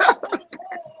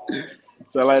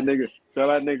 Tell that nigga,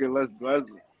 let's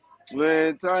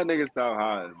man. Tell that nigga stop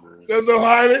hiding, man. There's no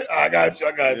hiding. I got you,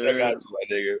 my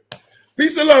nigga.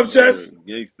 Peace and love, Chess.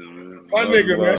 Gangster, man. My nigga, man.